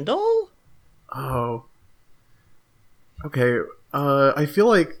to handle? Oh. Okay, I feel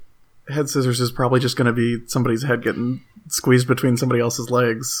like head scissors is probably just going to be somebody's head getting squeezed between somebody else's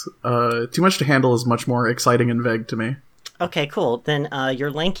legs. Too much to handle is much more exciting and vague to me. Okay, cool. Then, you're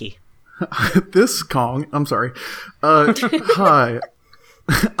lanky. This Kong, I'm sorry. Hi,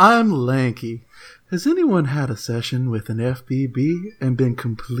 I'm Lanky. Has anyone had a session with an FBB and been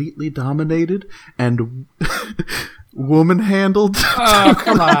completely dominated and woman-handled? Oh,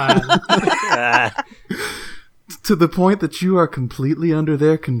 come on. To the point that you are completely under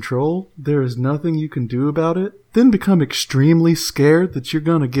their control? There is nothing you can do about it? Then become extremely scared that you're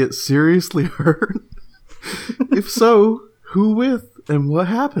gonna get seriously hurt? If so, who with and what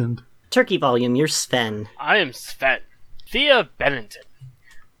happened? Turkey volume, you're Sven. I am Sven. Thea Bennington.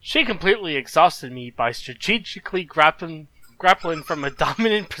 She completely exhausted me by strategically grappling from a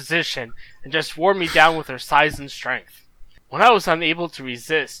dominant position and just wore me down with her size and strength. When I was unable to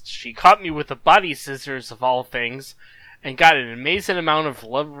resist, she caught me with the body scissors of all things and got an amazing amount of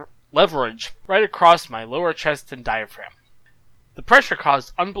leverage right across my lower chest and diaphragm. The pressure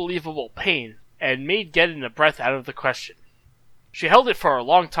caused unbelievable pain and made getting a breath out of the question. She held it for a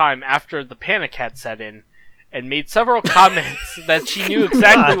long time after the panic had set in, and made several comments that she knew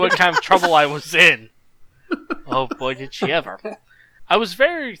exactly what kind of trouble I was in. Oh boy, did she ever. I was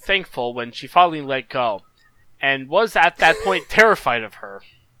very thankful when she finally let go, and was at that point terrified of her.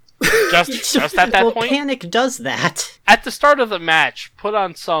 Just at that point? Panic does that. At the start of the match, put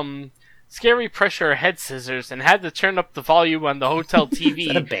on some scary pressure head scissors and had to turn up the volume on the hotel TV Is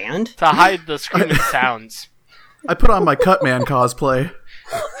that a band? to hide the screaming sounds. I put on my Cutman cosplay.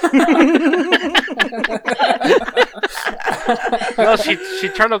 Well, she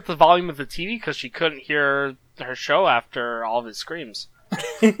turned up the volume of the TV because she couldn't hear her show after all of his screams.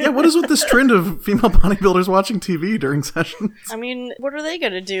 Yeah, what is with this trend of female bodybuilders watching TV during sessions? I mean, what are they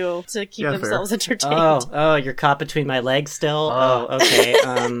gonna do to keep Yeah, themselves entertained? Oh, you're caught between my legs still? Oh, okay.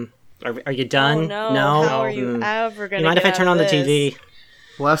 Are you done? Oh, no. How are you ever gonna You mind if I get turn out on the of this? TV?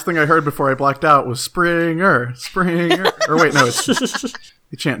 Last thing I heard before I blacked out was Springer. Or wait, no, it's...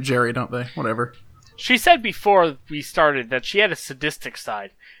 They chant Jerry, don't they? Whatever. She said before we started that she had a sadistic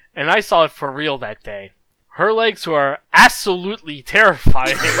side, and I saw it for real that day. Her legs were absolutely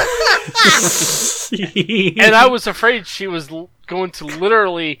terrifying. And I was afraid she was going to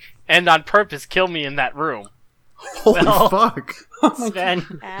literally and on purpose kill me in that room. Holy fuck.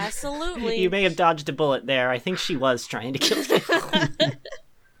 Sven, Absolutely. you may have dodged a bullet there. I think she was trying to kill you.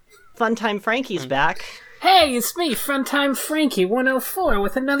 Funtime Frankie's back. Hey, it's me, Funtime Frankie 104,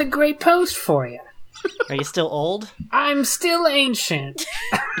 with another great post for you. Are you still old? I'm still ancient.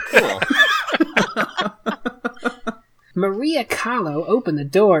 Cool. Maria Kahlo opened the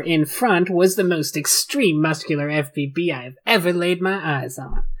door in front was the most extreme muscular FBB I've ever laid my eyes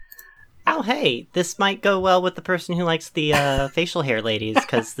on. Oh, hey, this might go well with the person who likes the facial hair ladies,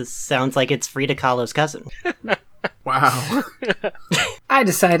 because this sounds like it's Frida Kahlo's cousin. Wow. I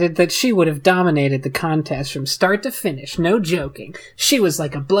decided that she would have dominated the contest from start to finish, no joking. She was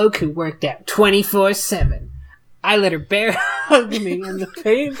like a bloke who worked out 24/7. I let her bear hug me, and the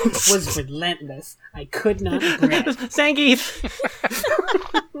pain was relentless. I could not breathe. Zangief!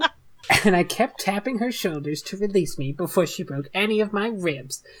 And I kept tapping her shoulders to release me before she broke any of my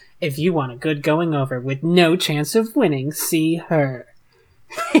ribs. If you want a good going over with no chance of winning, see her.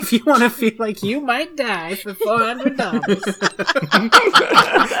 If you want to feel like you might die for $400,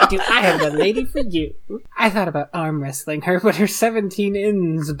 dude, I have the lady for you. I thought about arm wrestling her, but her 17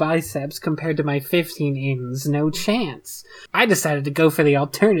 ins biceps compared to my 15 ins, no chance. I decided to go for the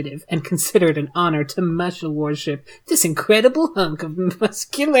alternative and consider it an honor to muscle worship this incredible hunk of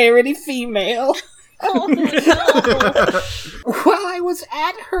muscularity female. Oh, no. While I was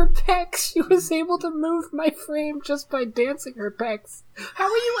at her pecs, she was able to move my frame just by dancing her pecs. How are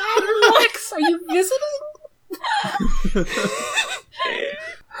you at her pecs? Are you visiting?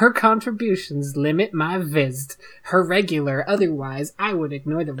 Her contributions limit my visd. Her regular, otherwise I would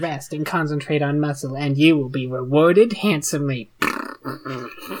ignore the rest and concentrate on muscle, and you will be rewarded handsomely.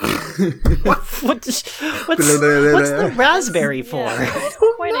 What's the raspberry for? Yeah,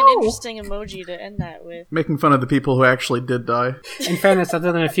 quite an interesting emoji to end that with. Making fun of the people who actually did die. In fairness,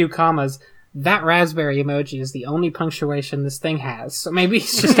 other than a few commas, that raspberry emoji is the only punctuation this thing has, so maybe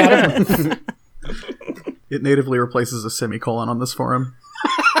it's just out of... It natively replaces a semicolon on this forum.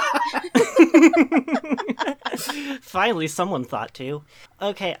 Finally, someone thought to.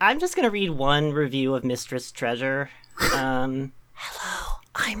 Okay, I'm just gonna read one review of Mistress Treasure. Hello,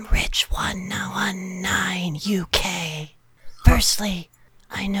 I'm Rich119 UK. Firstly,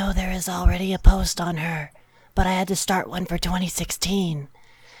 I know there is already a post on her, but I had to start one for 2016,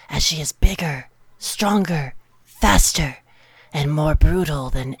 as she is bigger, stronger, faster, and more brutal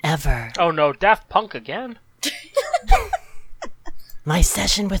than ever. Oh no, Daft Punk again? My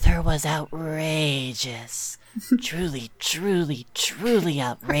session with her was outrageous. Truly, truly, truly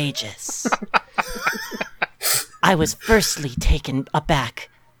outrageous. I was firstly taken aback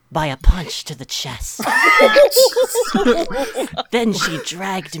by a punch to the chest. Then she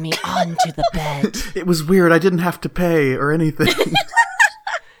dragged me onto the bed. It was weird, I didn't have to pay or anything.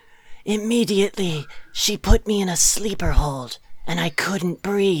 Immediately, she put me in a sleeper hold, and I couldn't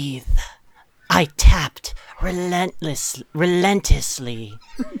breathe. I tapped relentlessly,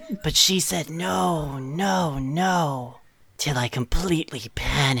 but she said no, no, no, till I completely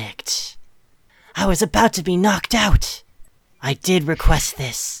panicked. I was about to be knocked out. I did request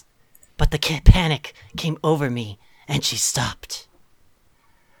this, but the panic came over me, and she stopped.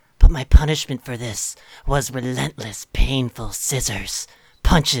 But my punishment for this was relentless, painful scissors,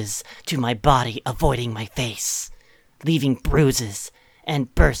 punches to my body avoiding my face, leaving bruises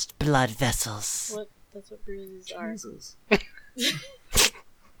and burst blood vessels. What? That's what bruises are. Jesus.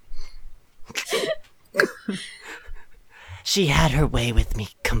 She had her way with me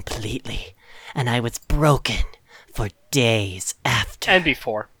completely, and I was broken for days after. And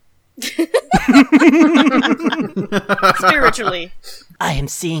before. Spiritually. I am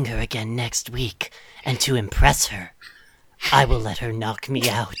seeing her again next week, and to impress her, I will let her knock me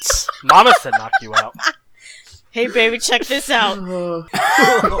out. Mama said knock you out. Hey, baby, check this out.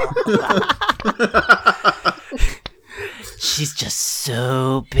 She's just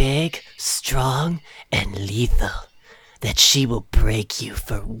so big, strong, and lethal that she will break you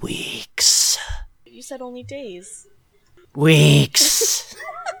for weeks. You said only days. Weeks.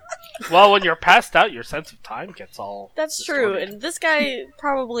 Well, when you're passed out, your sense of time gets all... That's true, distorted. and this guy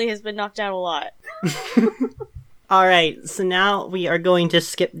probably has been knocked out a lot. Alright, so now we are going to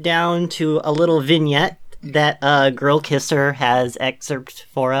skip down to a little vignette that Girl Kisser has excerpted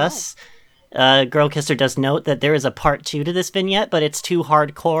for us. Girl Kisser does note that there is a part 2 to this vignette, but it's too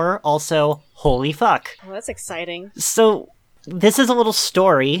hardcore. Also, holy fuck. Oh, that's exciting. So, this is a little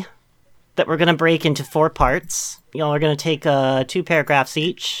story that we're going to break into 4 parts. Y'all are going to take 2 paragraphs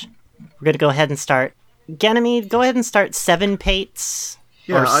each. We're going to go ahead and start. Ganymede, go ahead and start 7Pates.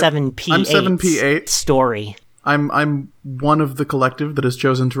 Yeah, or 7P8. I'm 7P8. Story. I'm one of the collective that has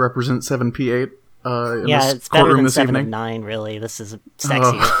chosen to represent 7P8 in Yeah, this it's better courtroom than this 7 of evening. 9, really. This is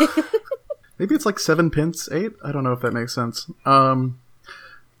sexy. Maybe it's like 7 pence 8? I don't know if that makes sense.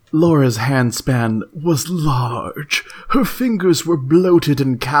 Laura's handspan was large. Her fingers were bloated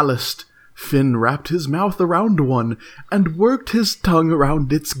and calloused. Finn wrapped his mouth around one and worked his tongue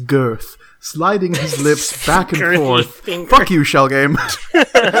around its girth, sliding his lips back and Girthy forth. finger. Fuck you, Shell Game.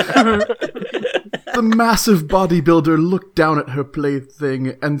 The massive bodybuilder looked down at her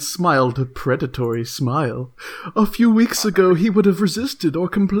plaything and smiled a predatory smile. A few weeks ago he would have resisted or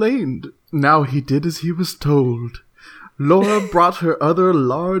complained. Now he did as he was told. Laura brought her other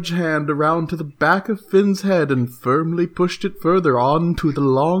large hand around to the back of Finn's head and firmly pushed it further on to the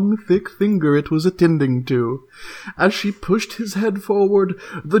long, thick finger it was attending to. As she pushed his head forward,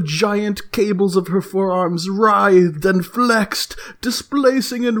 the giant cables of her forearms writhed and flexed,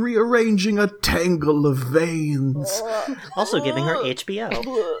 displacing and rearranging a tangle of veins. Also giving her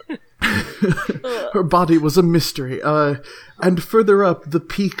HBO. Her body was a mystery, and further up, the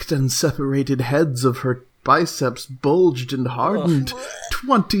peaked and separated heads of her biceps bulged and hardened.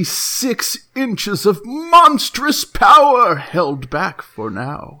 26 inches of monstrous power held back for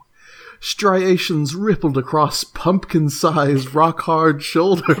now. Striations rippled across pumpkin-sized, rock-hard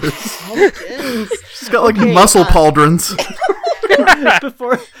shoulders. She's got, like, muscle pauldrons.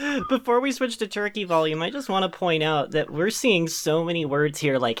 Before we switch to turkey volume, I just want to point out that we're seeing so many words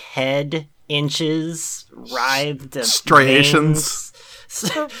here like head, inches, writhed striations.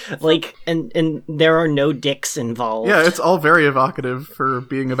 Like, and there are no dicks involved. Yeah, it's all very evocative for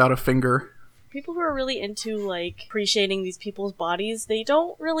being about a finger. People who are really into, like, appreciating these people's bodies, they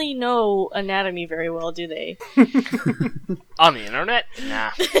don't really know anatomy very well, do they? On the internet?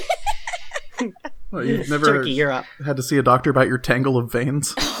 Nah. Well, you've never Turkey, you're up. had to see a doctor about your tangle of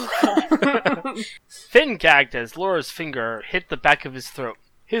veins? Finn gagged as Laura's finger hit the back of his throat.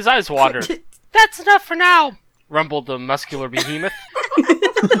 His eyes watered. "That's enough for now," rumbled the muscular behemoth.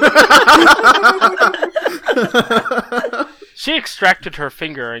 She extracted her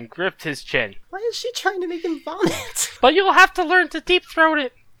finger and gripped his chin. Why is she trying to make him vomit? "But you'll have to learn to deep-throat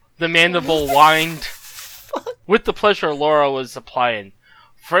it." The mandible whined. With the pleasure Laura was applying,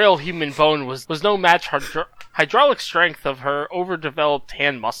 frail human bone was no match hydraulic strength of her overdeveloped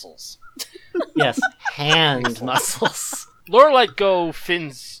hand muscles. Yes, hand muscles. Laura let go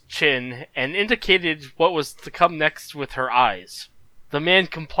Finn's chin and indicated what was to come next with her eyes. The man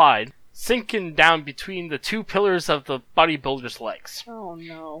complied, sinking down between the two pillars of the bodybuilder's legs. Oh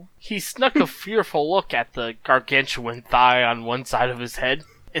no. He snuck a fearful look at the gargantuan thigh on one side of his head.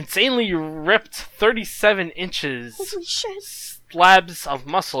 Insanely ripped 37 inches Holy shit. slabs of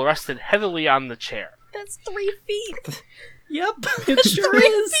muscle rested heavily on the chair. That's 3 feet. Yep, it sure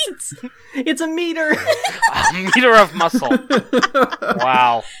is. It's a meter. A meter of muscle.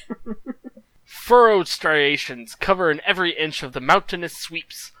 Wow. Furrowed striations cover in every inch of the mountainous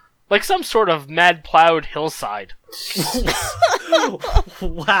sweeps, like some sort of mad-plowed hillside.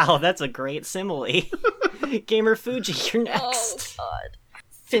 Wow, that's a great simile. Gamer Fuji, you're next. Oh, God.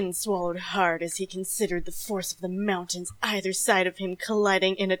 Finn swallowed hard as he considered the force of the mountains either side of him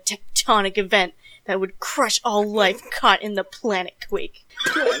colliding in a tectonic event that would crush all life caught in the planet quake.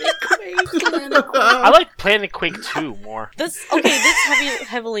 I like Planet Quake 2 more. This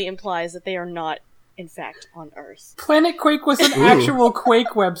heavily implies that they are not, in fact, on Earth. Planet Quake was an actual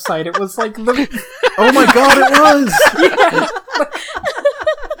Quake website. It was like the... Oh my god, it was!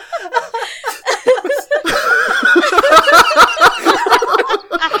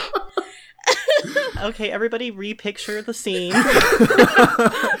 Okay, everybody repicture the scene.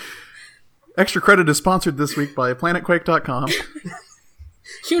 Extra Credit is sponsored this week by PlanetQuake.com.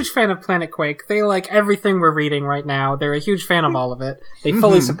 Huge fan of Planet Quake. They like everything we're reading right now. They're a huge fan of all of it. They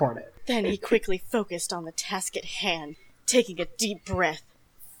fully support it. Then he quickly focused on the task at hand, taking a deep breath.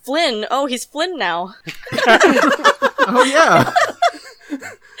 Flynn! Oh, he's Flynn now. Oh yeah!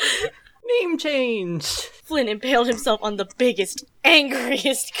 Name change. Flynn impaled himself on the biggest,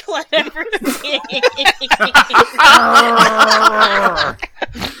 angriest clit ever seen.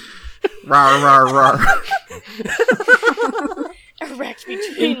 Rawr, rawr, rawr. Erect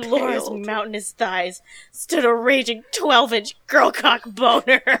between Laura's mountainous thighs stood a raging 12-inch girl cock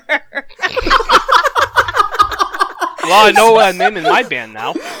boner. Well, I know what I'm naming my band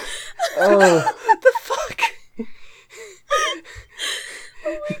now. Oh. What the fuck?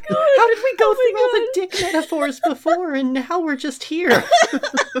 Oh my god. How did we go through all the dick metaphors before and now we're just here?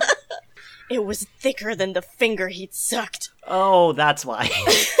 It was thicker than the finger he'd sucked. Oh, that's why.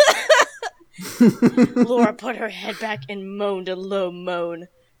 Laura put her head back and moaned a low moan.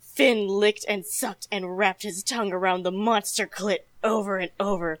 Finn licked and sucked and wrapped his tongue around the monster clit over and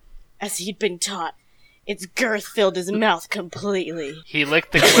over, as he'd been taught. Its girth filled his mouth completely. He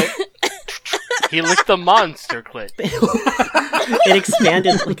licked the clit. He licked the monster clit. It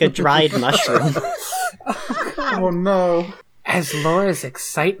expanded like a dried mushroom. Oh no. As Laura's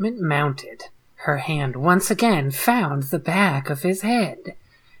excitement mounted, her hand once again found the back of his head.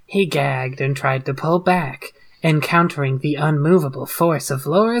 He gagged and tried to pull back, encountering the unmovable force of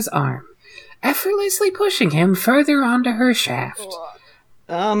Laura's arm, effortlessly pushing him further onto her shaft.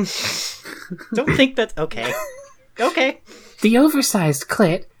 Don't think that's okay. Okay. The oversized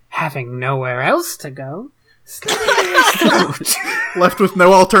clit, having nowhere else to go, Left with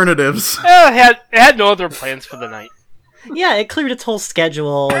no alternatives. It had no other plans for the night. Yeah, it cleared its whole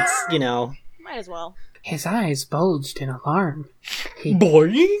schedule. It's, Might as well. His eyes bulged in alarm.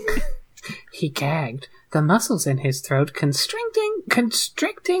 Boing! He gagged, the muscles in his throat constricting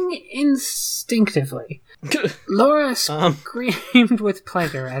instinctively. Laura screamed with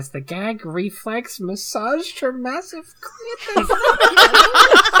pleasure as the gag reflex massaged her massive clit.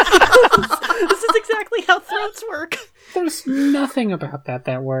 This is exactly how throats work. There's nothing about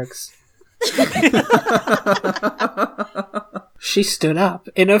that works. She stood up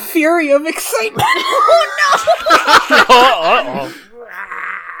in a fury of excitement. Uh-oh.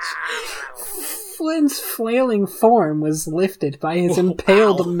 Flynn's flailing form was lifted by his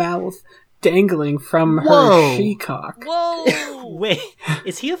impaled mouth dangling from her Whoa. she-cock. Whoa! Wait,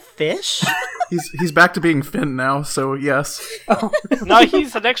 is he a fish? He's back to being Finn now, so yes. No,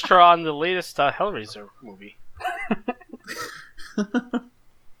 he's an extra on the latest Hellraiser movie.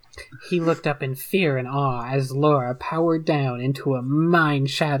 He looked up in fear and awe as Laura powered down into a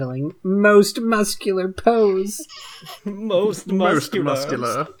mind-shattering, most muscular pose. Most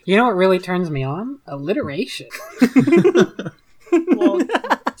Muscular. You know what really turns me on? Alliteration. Well,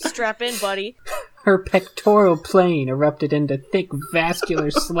 strap in, buddy. Her pectoral plane erupted into thick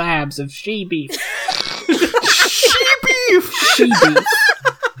vascular slabs of she-beef. She-beef!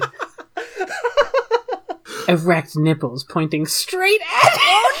 Erect nipples pointing straight at him.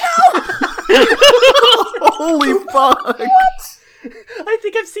 Holy fuck! I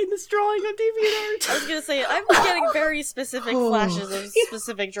think I've seen this drawing on DeviantArt. I was gonna say, I'm getting very specific flashes of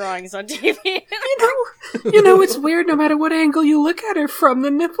specific drawings on TV. You know, it's weird no matter what angle you look at her from,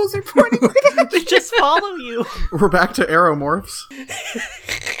 the nipples are pointing right at They just follow you. We're back to Aeromorphs.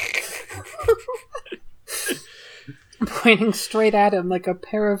 pointing straight at him like a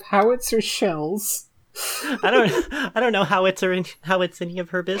pair of howitzer shells. I don't know how it's any of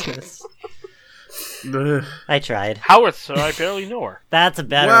her business. Ugh. I tried. Howitzer, I barely know her. That's a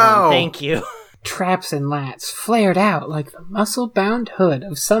better Wow. one. Thank you. Traps and lats flared out like the muscle-bound hood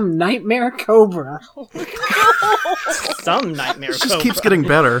of some nightmare cobra. Some nightmare It just cobra. keeps getting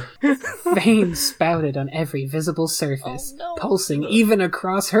better. Veins spouted on every visible surface, Oh, no. pulsing even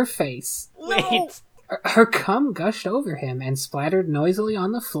across her face. Wait. Her cum gushed over him and splattered noisily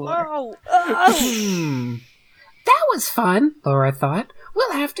on the floor. Oh, That was fun, Laura thought.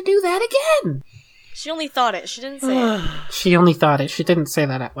 We'll have to do that again. she only thought it. She didn't say it. She only thought it. She didn't say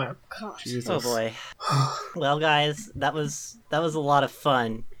that out loud. Gosh. Oh boy. Well, guys, that was a lot of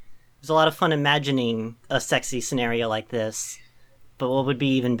fun. It was a lot of fun imagining a sexy scenario like this. But what would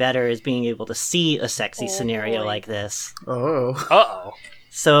be even better is being able to see a sexy scenario boy. like this. Oh. Uh-oh.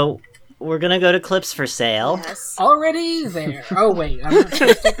 So we're gonna go to clips for sale. Yes. Already there. Oh, wait. I'm not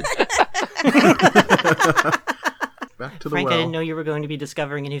Back to the Frank, I well. didn't know you were going to be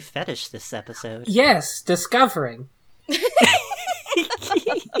discovering a new fetish this episode. Yes, discovering.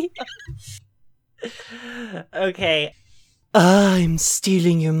 Okay. I'm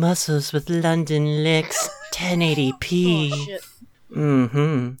stealing your muscles with London Licks 1080p. Oh, shit.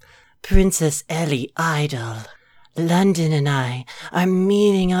 Mm-hmm. Princess Ellie Idol. London and I are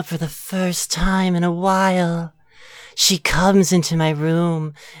meeting up for the first time in a while. She comes into my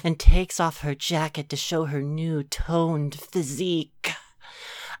room and takes off her jacket to show her new toned physique.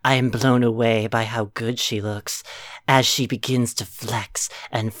 I am blown away by how good she looks as she begins to flex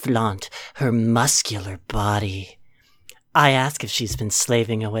and flaunt her muscular body. I ask if she's been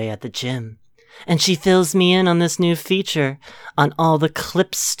slaving away at the gym, and she fills me in on this new feature on all the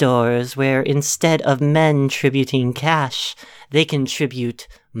clip stores where instead of men tributing cash, they contribute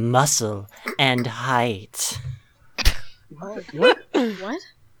muscle and height. What?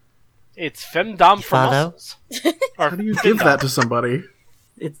 It's femdom for Follow? muscles. Or How do you give femdom. that to somebody?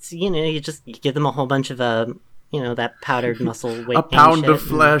 It's, you give them a whole bunch of, that powdered muscle weight A gain pound shit of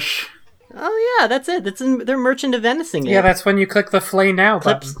flesh. Oh yeah, that's it. They're merchant of Venusing it. Yeah, that's when you click the Flay Now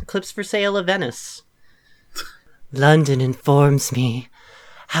button. Clips for sale of Venice. London informs me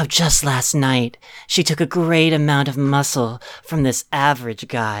how just last night she took a great amount of muscle from this average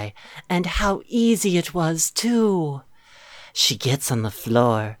guy, and how easy it was, too. She gets on the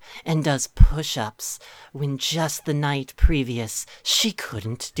floor and does push-ups when just the night previous she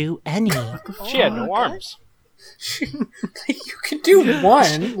couldn't do any. She had no arms. You can do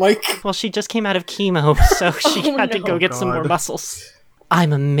one. Well, she just came out of chemo, so she had to go get some more God. muscles.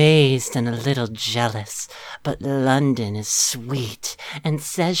 I'm amazed and a little jealous, but London is sweet and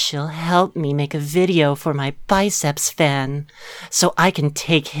says she'll help me make a video for my biceps fan so I can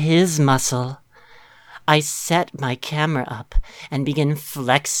take his muscle. I set my camera up and begin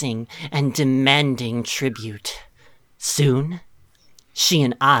flexing and demanding tribute. Soon, she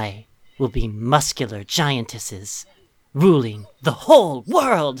and I will be muscular giantesses, ruling the whole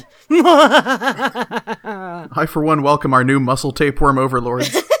world. I, for one, welcome our new muscle tapeworm overlords.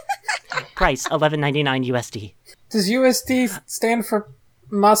 Price $11.99 USD. Does USD stand for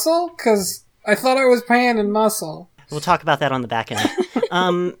muscle? Because I thought I was paying in muscle. We'll talk about that on the back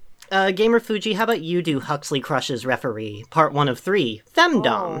end. Gamer Fuji, how about you do Huxley Crushes referee, part 1 of 3,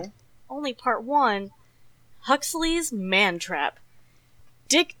 Femdom. Oh, only part 1. Huxley's Man Trap.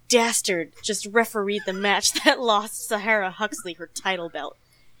 Dick Dastard just refereed the match that lost Sahara Huxley her title belt.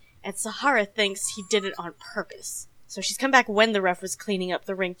 And Sahara thinks he did it on purpose. So she's come back when the ref was cleaning up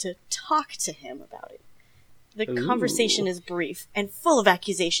the ring to talk to him about it. The conversation is brief and full of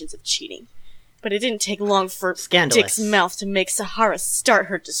accusations of cheating. But it didn't take long for Scandalous. Dick's mouth to make Sahara start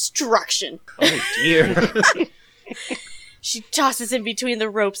her destruction. Oh dear. She tosses him between the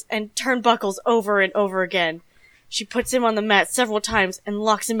ropes and turnbuckles over and over again. She puts him on the mat several times and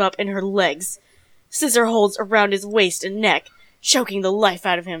locks him up in her legs. Scissor holds around his waist and neck, choking the life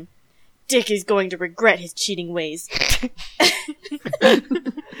out of him. Dick is going to regret his cheating ways.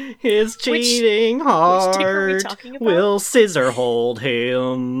 His cheating heart Dick are we talking about? will scissor hold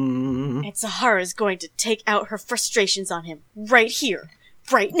him. And Sahara's going to take out her frustrations on him right here,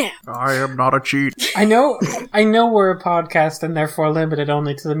 right now. I am not a cheat. I know we're a podcast and therefore limited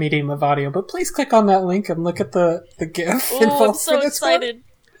only to the medium of audio, but please click on that link and look at the GIF Oh, I'm involved so for this excited.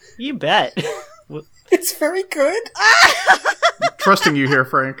 You bet. one. It's very good. Trusting you here,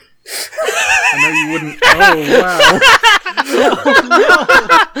 Frank. I know you wouldn't. Oh, wow.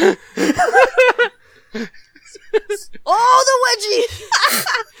 Oh, the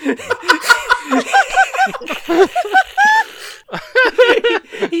wedgie!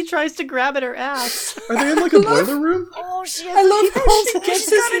 He tries to grab at her ass. Are they in like a boiler room? Oh, she has I love how he she's gets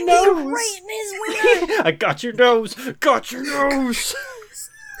got his a nose. knee right in his wiener. I got your nose. Got your nose.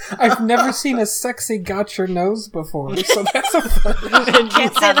 I've never seen a sexy got your nose before, so that's a fun.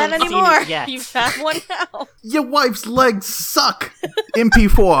 Can't say that haven't seen anymore. it yet. You've had one now. Your wife's legs suck.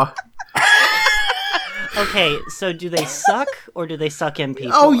 MP4. Okay, so do they suck or do they suck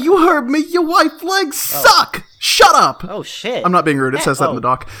MP4? Oh, you heard me. Your wife's legs suck. Shut up. Oh, shit. I'm not being rude. It says that in the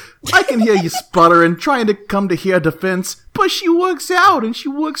doc. I can hear you sputtering, trying to come to her defense, but she works out and she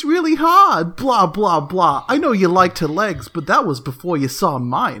works really hard. Blah, blah, blah. I know you liked her legs, but that was before you saw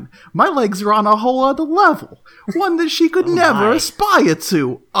mine. My legs are on a whole other level. One that she could never my. aspire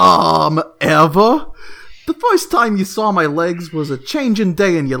to. Ever. The first time you saw my legs was a changing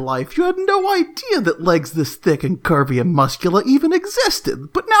day in your life. You had no idea that legs this thick and curvy and muscular even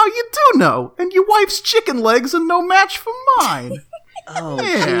existed. But now you do know, and your wife's chicken legs are no match for mine. Oh,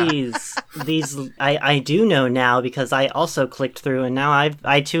 Yeah. jeez. These, I do know now because I also clicked through and now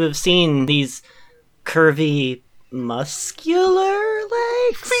I too have seen these curvy, muscular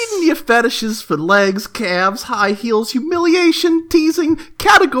legs. Feeding your fetishes for legs, calves, high heels, humiliation, teasing,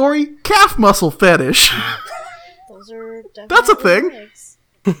 category, calf muscle fetish. Those are definitely That's a thing. legs.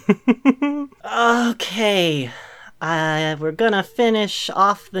 Okay. We're gonna finish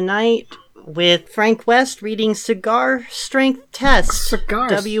off the night with Frank West reading Cigar Strength Test. Cigar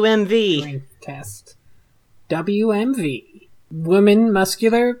WMV. strength test. WMV. Women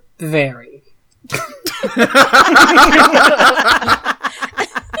muscular, very.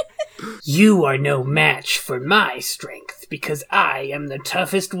 You are no match for my strength because I am the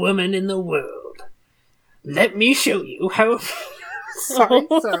toughest woman in the world. Let me show you how. sorry.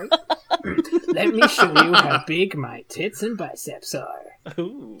 Let me show you how big my tits and biceps are.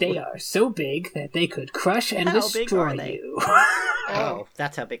 Ooh. They are so big that they could crush and How big destroy are they? you. Oh,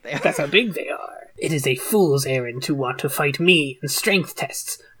 that's how big they are. That's how big they are. It is a fool's errand to want to fight me in strength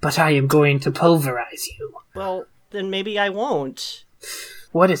tests, but I am going to pulverize you. Well, then maybe I won't.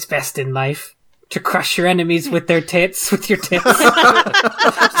 What is best in life? To crush your enemies with their tits, with your tits.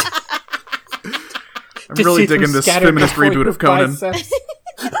 I'm really digging this feminist reboot of Conan.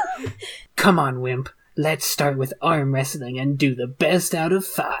 Come on, wimp. Let's start with arm wrestling and do the best out of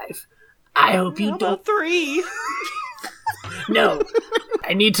 5. I hope you How don't. about 3? No.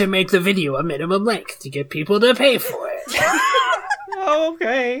 I need to make the video a minimum length to get people to pay for it. Oh,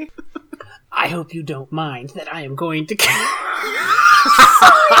 okay. I hope you don't mind that I am going to.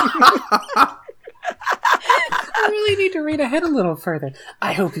 I really need to read ahead a little further.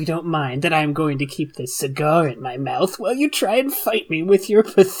 I hope you don't mind that I am going to keep this cigar in my mouth while you try and fight me with your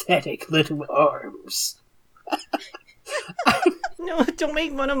pathetic little arms. No, don't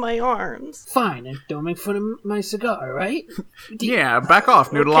make fun of my arms. Fine, and don't make fun of my cigar, right? Yeah, back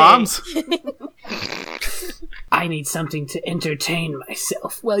off, noodle Okay. arms. I need something to entertain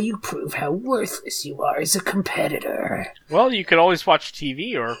myself while you prove how worthless you are as a competitor. Well, you could always watch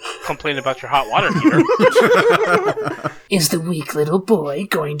TV or complain about your hot water heater. Is the weak little boy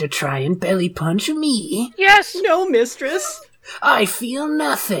going to try and belly punch me? Yes! No, mistress. I feel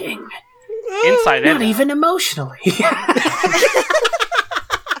nothing. Inside Not and even emotionally. It's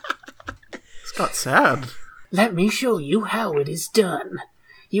got sad. Let me show you how it is done.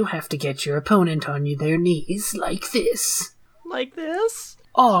 You have to get your opponent on their knees like this. Like this?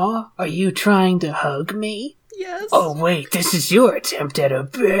 Aw, are you trying to hug me? Yes. Oh wait, this is your attempt at a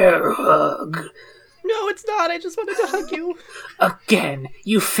bear hug. No, it's not. I just wanted to hug you. Again,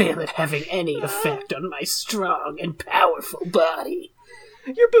 you fail at having any effect on my strong and powerful body.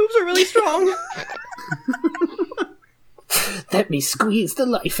 Your boobs are really strong. Let me squeeze the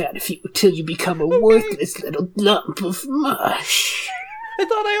life out of you till you become a worthless little lump of mush. I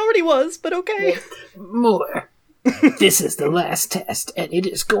thought I already was, but okay. More. This is the last test, and it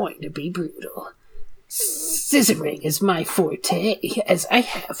is going to be brutal. Scissoring is my forte, as I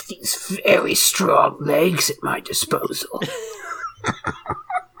have these very strong legs at my disposal.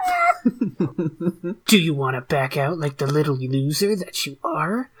 Do you want to back out like the little loser that you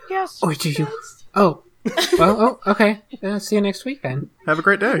are? Yes. Or do you... Oh. Well, okay. See you next week, then. Have a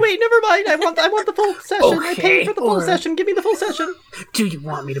great day. Wait, never mind. I want the full session. I Okay, paid for the full or- session. Give me the full session. Do you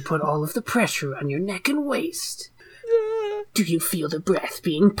want me to put all of the pressure on your neck and waist? Do you feel the breath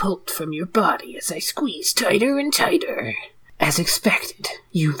being pulled from your body as I squeeze tighter and tighter? As expected,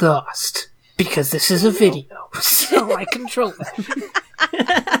 you lost. Because this is a video, so I control it.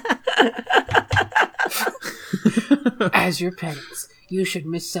 As your penance, you should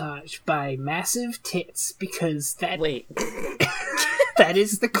massage by massive tits, because that that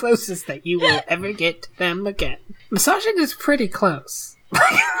is the closest that you will ever get to them again. Massaging is pretty close.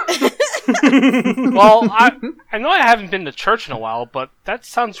 Well, I know I haven't been to church in a while, but that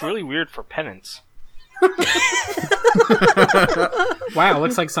sounds really weird for penance. Wow,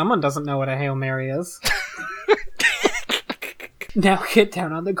 looks like someone doesn't know what a Hail Mary is. Now get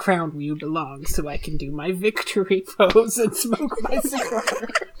down on the ground where you belong so I can do my victory pose and smoke my cigar.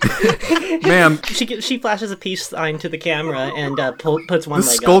 Man, She flashes a peace sign to the camera and puts one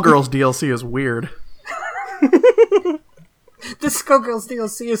this leg up. Skullgirls DLC is weird. The Skullgirls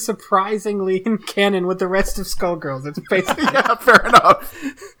DLC is surprisingly in canon with the rest of Skullgirls. It's basically... Yeah, fair enough.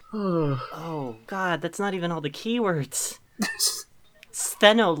 Oh, God, that's not even all the keywords.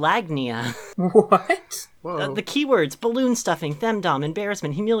 Sthenolagnia. What? Whoa. The keywords: balloon stuffing, femdom,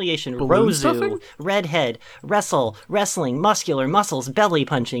 embarrassment, humiliation, Balloon rosu, stuffing? redhead, wrestle, wrestling, muscular, muscles, belly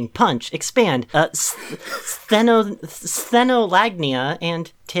punching, punch, expand, sthenolagnia,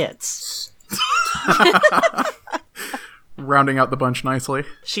 and tits. Rounding out the bunch nicely.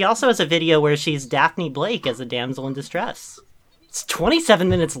 She also has a video where she's Daphne Blake as a damsel in distress. It's 27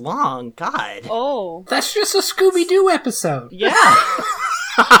 minutes long. God. Oh. That's just a Scooby-Doo episode. Yeah.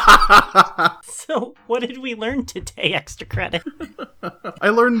 So, what did we learn today, Extra Credit? I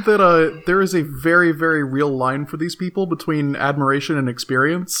learned that there is a very, very real line for these people between admiration and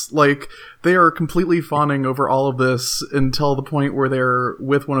experience. Like, they are completely fawning over all of this until the point where they're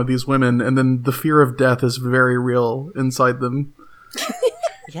with one of these women, and then the fear of death is very real inside them.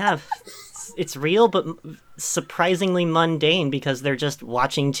 Yeah, it's real, but surprisingly mundane because they're just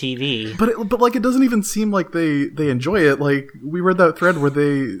watching TV. But like, it doesn't even seem like they enjoy it. Like, we read that thread where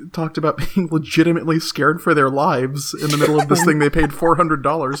they talked about being legitimately scared for their lives in the middle of this thing they paid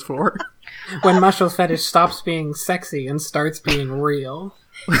 $400 for. When Muscle Fetish stops being sexy and starts being real.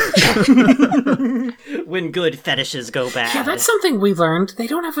 When good fetishes go bad. Yeah, that's something we learned. They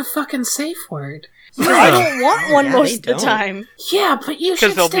don't have a fucking safe word. I don't want one Yeah, most they of the don't. time. Yeah, but you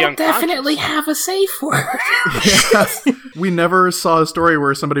should they'll be still unconscious. definitely have a safe word. We never saw a story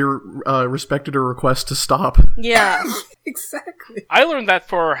where somebody respected a request to stop. Yeah. Exactly. I learned that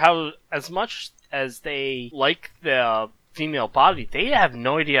for how, as much as they like the female body, they have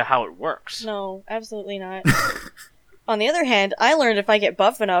no idea how it works. No, absolutely not. On the other hand, I learned if I get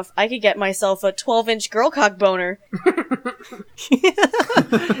buff enough, I could get myself a 12-inch girl cock boner.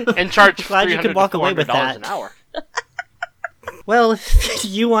 And charge Glad you could $300 walk to away with $400 that. an hour. Well, if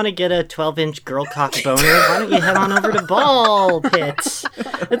you want to get a 12-inch girl cock boner, why don't you head on over to Ball Pit?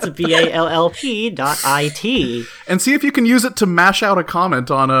 That's BALLP.IT. And see if you can use it to mash out a comment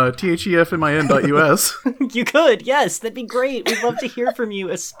on thefmin.us. You could, yes, that'd be great. We'd love to hear from you,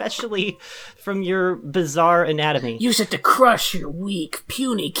 especially from your bizarre anatomy. Use it to crush your weak,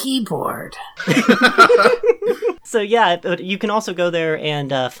 puny keyboard. So yeah, but you can also go there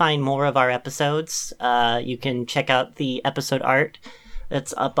and find more of our episodes. You can check out the episode art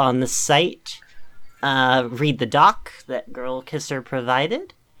that's up on the site. read the doc that Girl Kisser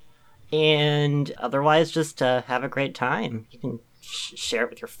provided, and otherwise just have a great time. You can share it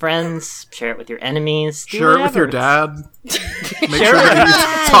with your friends, share it with your enemies, do Share it with whatever. your dad. Make sure that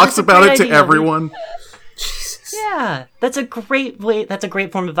he talks about it to everyone. Yeah, that's a great way. That's a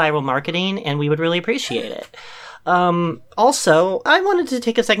great form of viral marketing, and we would really appreciate it. Also, I wanted to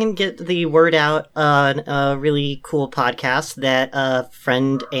take a second and get the word out on a really cool podcast that a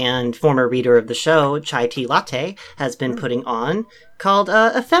friend and former reader of the show, Chai Tea Latte, has been putting on called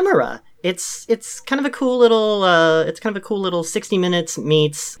Ephemera. It's kind of a cool little 60 minutes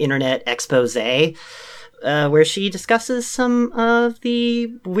meets internet expose. Where she discusses some of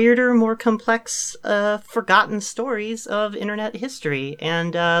the weirder, more complex, forgotten stories of internet history.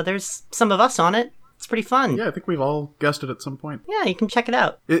 And there's some of us on it. It's pretty fun. Yeah, I think we've all guessed it at some point. Yeah, you can check it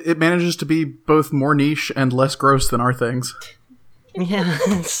out. It manages to be both more niche and less gross than our things. Yeah,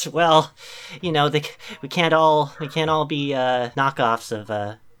 well, you know, we can't all be knockoffs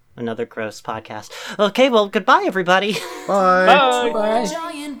of another gross podcast. Okay, well, goodbye, everybody. Bye. Bye. A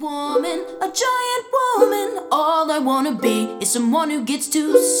giant woman, all I wanna be is someone who gets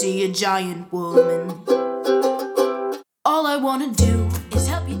to see a giant woman. All I wanna do is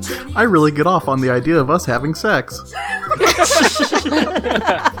help you turn it. I really get off on the idea of us having sex.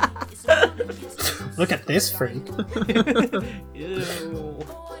 Look at this freak.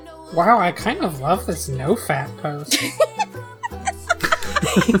 Wow, I kind of love this no-fat post.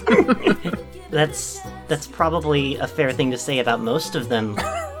 That's probably a fair thing to say about most of them.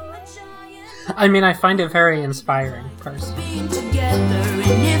 I mean, I find it very inspiring, personally. Being together,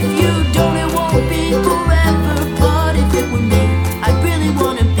 and if you don't, it won't be forever. But if it were me, I really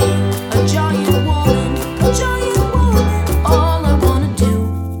wanna be a giant woman, a giant woman. All I wanna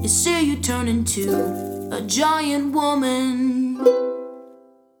do is see you turn into a giant woman.